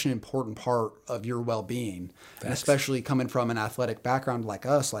is such an important part of your well-being. And especially coming from an athletic background like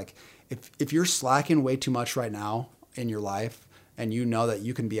us, like if you're slacking way too much right now in your life, and you know that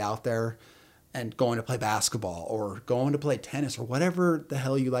you can be out there and going to play basketball or going to play tennis or whatever the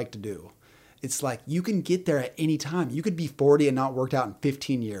hell you like to do, it's like you can get there at any time. You could be 40 and not worked out in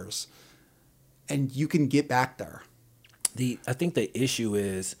 15 years, and you can get back there. I think the issue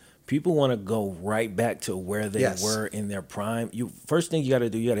is people want to go right back to where they Yes. were in their prime. First thing you got to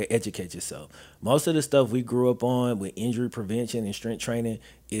do, you got to educate yourself. Most of the stuff we grew up on with injury prevention and strength training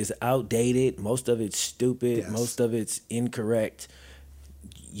is outdated. Most of it's stupid. Yes. Most of it's incorrect.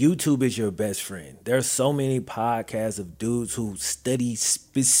 YouTube is your best friend. There's so many podcasts of dudes who study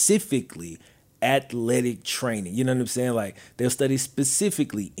specifically athletic training. You know what I'm saying? Like they'll study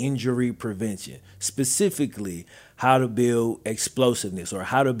specifically injury prevention, specifically how to build explosiveness or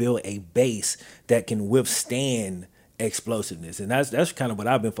how to build a base that can withstand explosiveness. And that's kind of what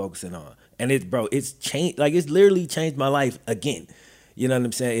I've been focusing on. And it's changed, like it's literally changed my life again. You know what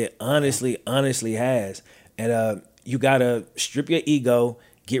I'm saying? It honestly has. And you gotta strip your ego,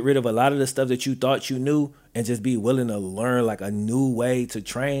 get rid of a lot of the stuff that you thought you knew, and just be willing to learn like a new way to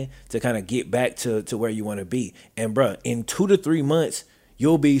train to kind of get back to where you want to be. And bro, in 2 to 3 months,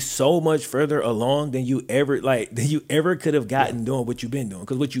 you'll be so much further along than you ever could have gotten doing what you've been doing.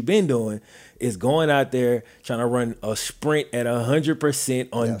 Because what you've been doing is going out there trying to run a sprint at 100%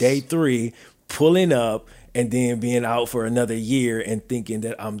 on Yes. day 3, pulling up, and then being out for another year and thinking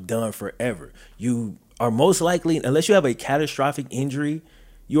that I'm done forever. You are most likely, unless you have a catastrophic injury,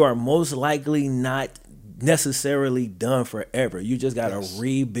 you are most likely not necessarily done forever. You just got to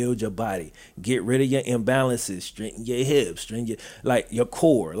rebuild your body, get rid of your imbalances, straighten your hips, straighten your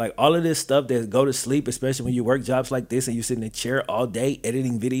core, like all of this stuff that go to sleep, especially when you work jobs like this and you sit in a chair all day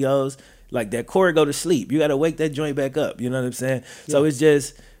editing videos, like that core go to sleep. You got to wake that joint back up. You know what I'm saying? Yeah. So it's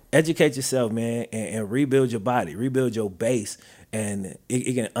just educate yourself, man, and rebuild your body, rebuild your base. And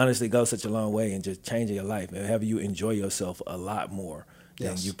it can honestly go such a long way and just changing your life and have you enjoy yourself a lot more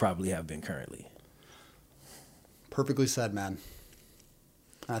than you probably have been currently. Perfectly said, man.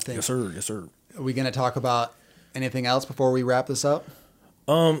 I think. Yes, sir. Yes, sir. Are we going to talk about anything else before we wrap this up?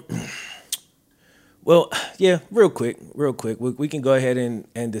 Well, yeah, real quick. We can go ahead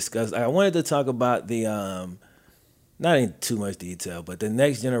and discuss. I wanted to talk about the, not in too much detail, but the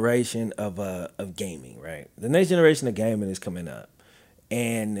next generation of gaming, right? The next generation of gaming is coming up.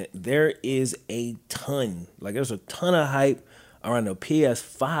 And there is there's a ton of hype around the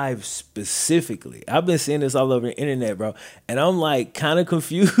PS5 specifically. I've been seeing this all over the internet, bro. And I'm like kind of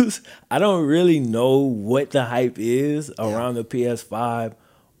confused. I don't really know what the hype is around the PS5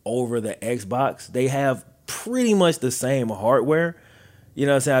 over the Xbox. They have pretty much the same hardware. You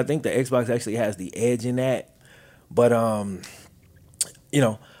know what I'm saying? I think the Xbox actually has the edge in that. But, I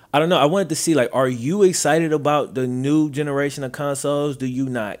don't know. I wanted to see, like, are you excited about the new generation of consoles? Do you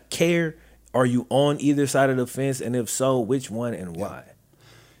not care? Are you on either side of the fence? And if so, which one and why?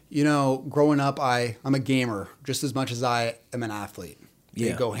 You know, growing up, I'm a gamer just as much as I am an athlete.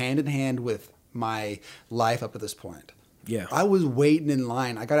 They go hand in hand with my life up to this point. Yeah. I was waiting in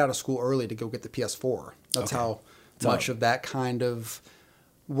line. I got out of school early to go get the PS4. That's how much of that kind of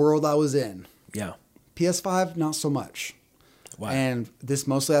world I was in. Yeah. PS5, not so much. Why? And this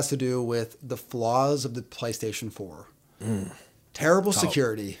mostly has to do with the flaws of the PlayStation 4. Terrible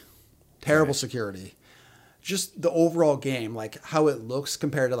security. Terrible security. Just the overall game, like how it looks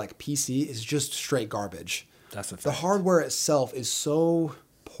compared to like PC is just straight garbage. That's a fact. The hardware itself is so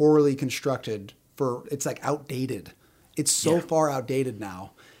poorly constructed it's like outdated. It's so far outdated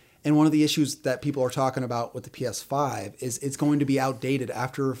now. And one of the issues that people are talking about with the PS5 is it's going to be outdated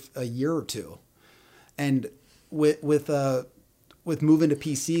after a year or two. And with moving to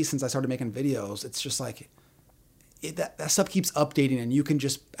PC, since I started making videos, it's just like that stuff keeps updating, and you can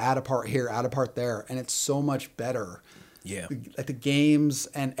just add a part here, add a part there, and it's so much better. Yeah, like the games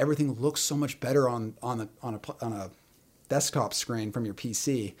and everything looks so much better on a desktop screen from your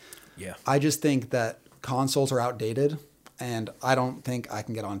PC. Yeah, I just think that consoles are outdated, and I don't think I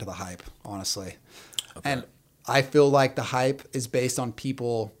can get onto the hype, honestly. Okay. And I feel like the hype is based on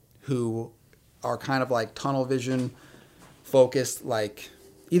people who are kind of like tunnel vision focused. Like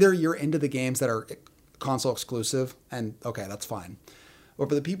either you're into the games that are console exclusive, and okay, that's fine. But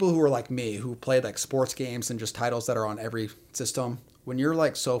for the people who are like me, who play like sports games and just titles that are on every system, when you're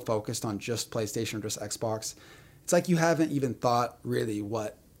like so focused on just PlayStation or just Xbox, it's like you haven't even thought really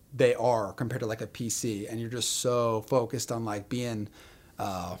what they are compared to like a PC, and you're just so focused on like being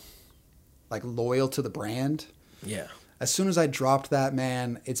like loyal to the brand. Yeah. As soon as I dropped that,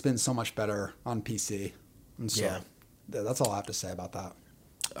 man, it's been so much better on PC. And so that's all I have to say about that.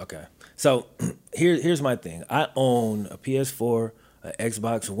 Okay. So here's my thing. I own a PS4, an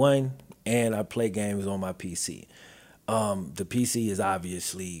Xbox One, and I play games on my PC. The PC is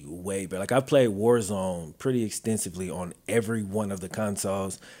obviously way better. Like I played Warzone pretty extensively on every one of the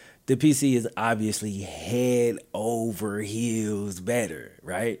consoles. The PC is obviously head over heels better,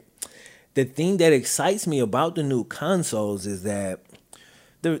 right? The thing that excites me about the new consoles is that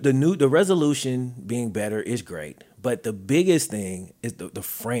the resolution being better is great, but the biggest thing is the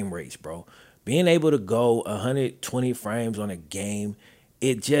frame rates, bro. Being able to go 120 frames on a game,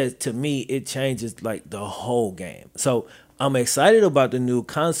 it just, to me, it changes like the whole game. So I'm excited about the new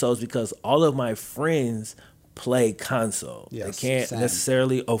consoles because all of my friends play console. Yes, they can't same.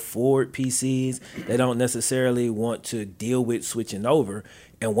 necessarily afford PCs. They don't necessarily want to deal with switching over.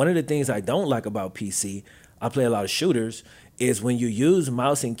 And one of the things I don't like about PC, I play a lot of shooters, is when you use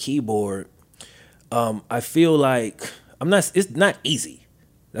mouse and keyboard, I feel like it's not easy.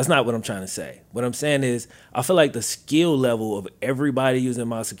 That's not what I'm trying to say. What I'm saying is I feel like the skill level of everybody using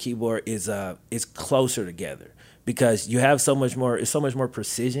mouse and keyboard is closer together because you have so much more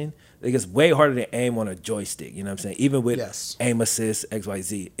precision. Like it's way harder to aim on a joystick, you know what I'm saying? Even with aim assist,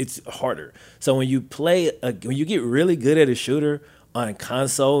 XYZ, it's harder. So when you when you get really good at a shooter on a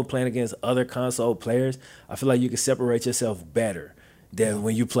console, playing against other console players, I feel like you can separate yourself better than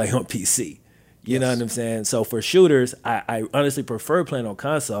when you play on PC. You know what I'm saying? So for shooters, I honestly prefer playing on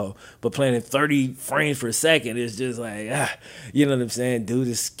console, but playing in 30 frames per second is just like, you know what I'm saying? Dude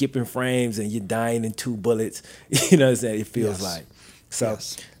is skipping frames and you're dying in 2 bullets. You know what I'm saying? It feels like. So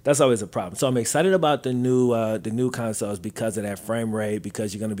that's always a problem. So I'm excited about the new consoles because of that frame rate,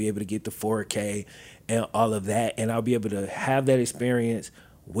 because you're going to be able to get the 4K and all of that. And I'll be able to have that experience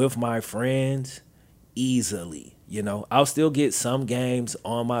with my friends easily. You know, I'll still get some games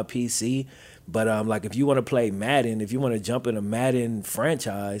on my PC, but like if you want to play Madden, if you want to jump in a Madden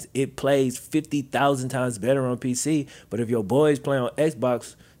franchise, it plays 50,000 times better on PC. But if your boys play on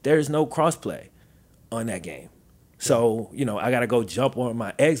Xbox, there's no crossplay on that game. So, you know, I got to go jump on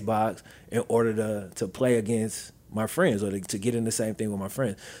my Xbox in order to play against my friends or to get in the same thing with my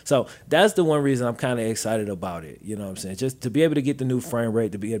friends. So that's the one reason I'm kind of excited about it. You know what I'm saying? Just to be able to get the new frame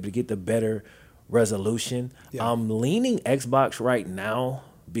rate, to be able to get the better resolution. I'm leaning Xbox right now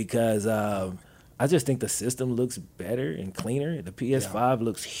because I just think the system looks better and cleaner. The PS5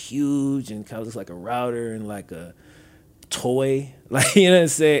 looks huge and kind of looks like a router and like a toy, like, you know what I'm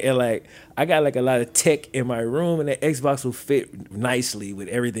saying? And like I got like a lot of tech in my room, and the Xbox will fit nicely with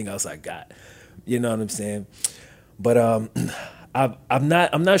everything else I got. You know what I'm saying? But I'm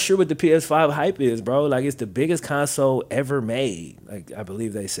not sure what the PS5 hype is, bro. Like it's the biggest console ever made, like I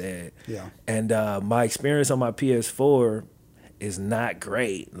believe they said. Yeah. And my experience on my PS4 is not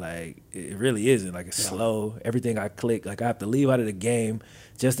great. Like it really isn't. Like it's slow. Everything I click, like I have to leave out of the game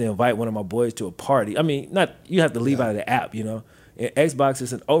just to invite one of my boys to a party. I mean, not you have to leave out of the app, you know. And Xbox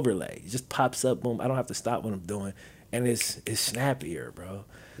is an overlay. It just pops up, boom. I don't have to stop what I'm doing, and it's snappier, bro.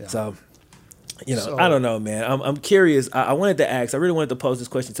 Yeah. So, you know, I don't know, man. I'm curious. I wanted to ask. I really wanted to pose this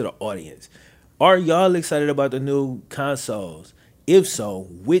question to the audience. Are y'all excited about the new consoles? If so,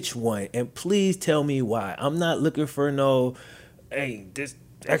 which one? And please tell me why. I'm not looking for no, hey, this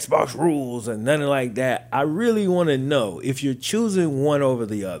Xbox rules and nothing like that. I really want to know if you're choosing one over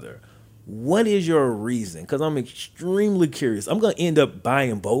the other, what is your reason? Because I'm extremely curious. I'm going to end up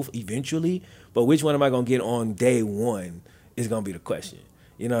buying both eventually, but which one am I going to get on day one is going to be the question.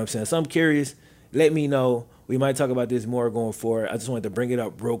 You know what I'm saying? So I'm curious. Let me know. We might talk about this more going forward. I just wanted to bring it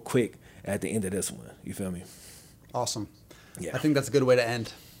up real quick at the end of this one. You feel me? Awesome. Yeah. I think that's a good way to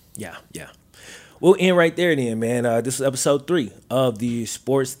end. Yeah. We'll end right there then, man. This is episode 3 of the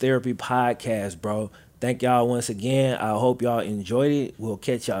Sports Therapy Podcast, bro. Thank y'all once again. I hope y'all enjoyed it. We'll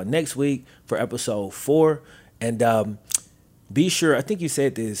catch y'all next week for episode 4. And be sure, I think you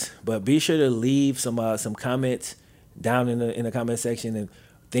said this, but be sure to leave some comments down in the comment section and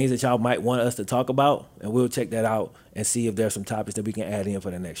things that y'all might want us to talk about, and we'll check that out and see if there's some topics that we can add in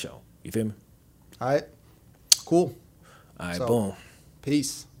for the next show. You feel me? All right. Cool. All right, boom.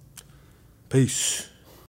 Peace. Peace.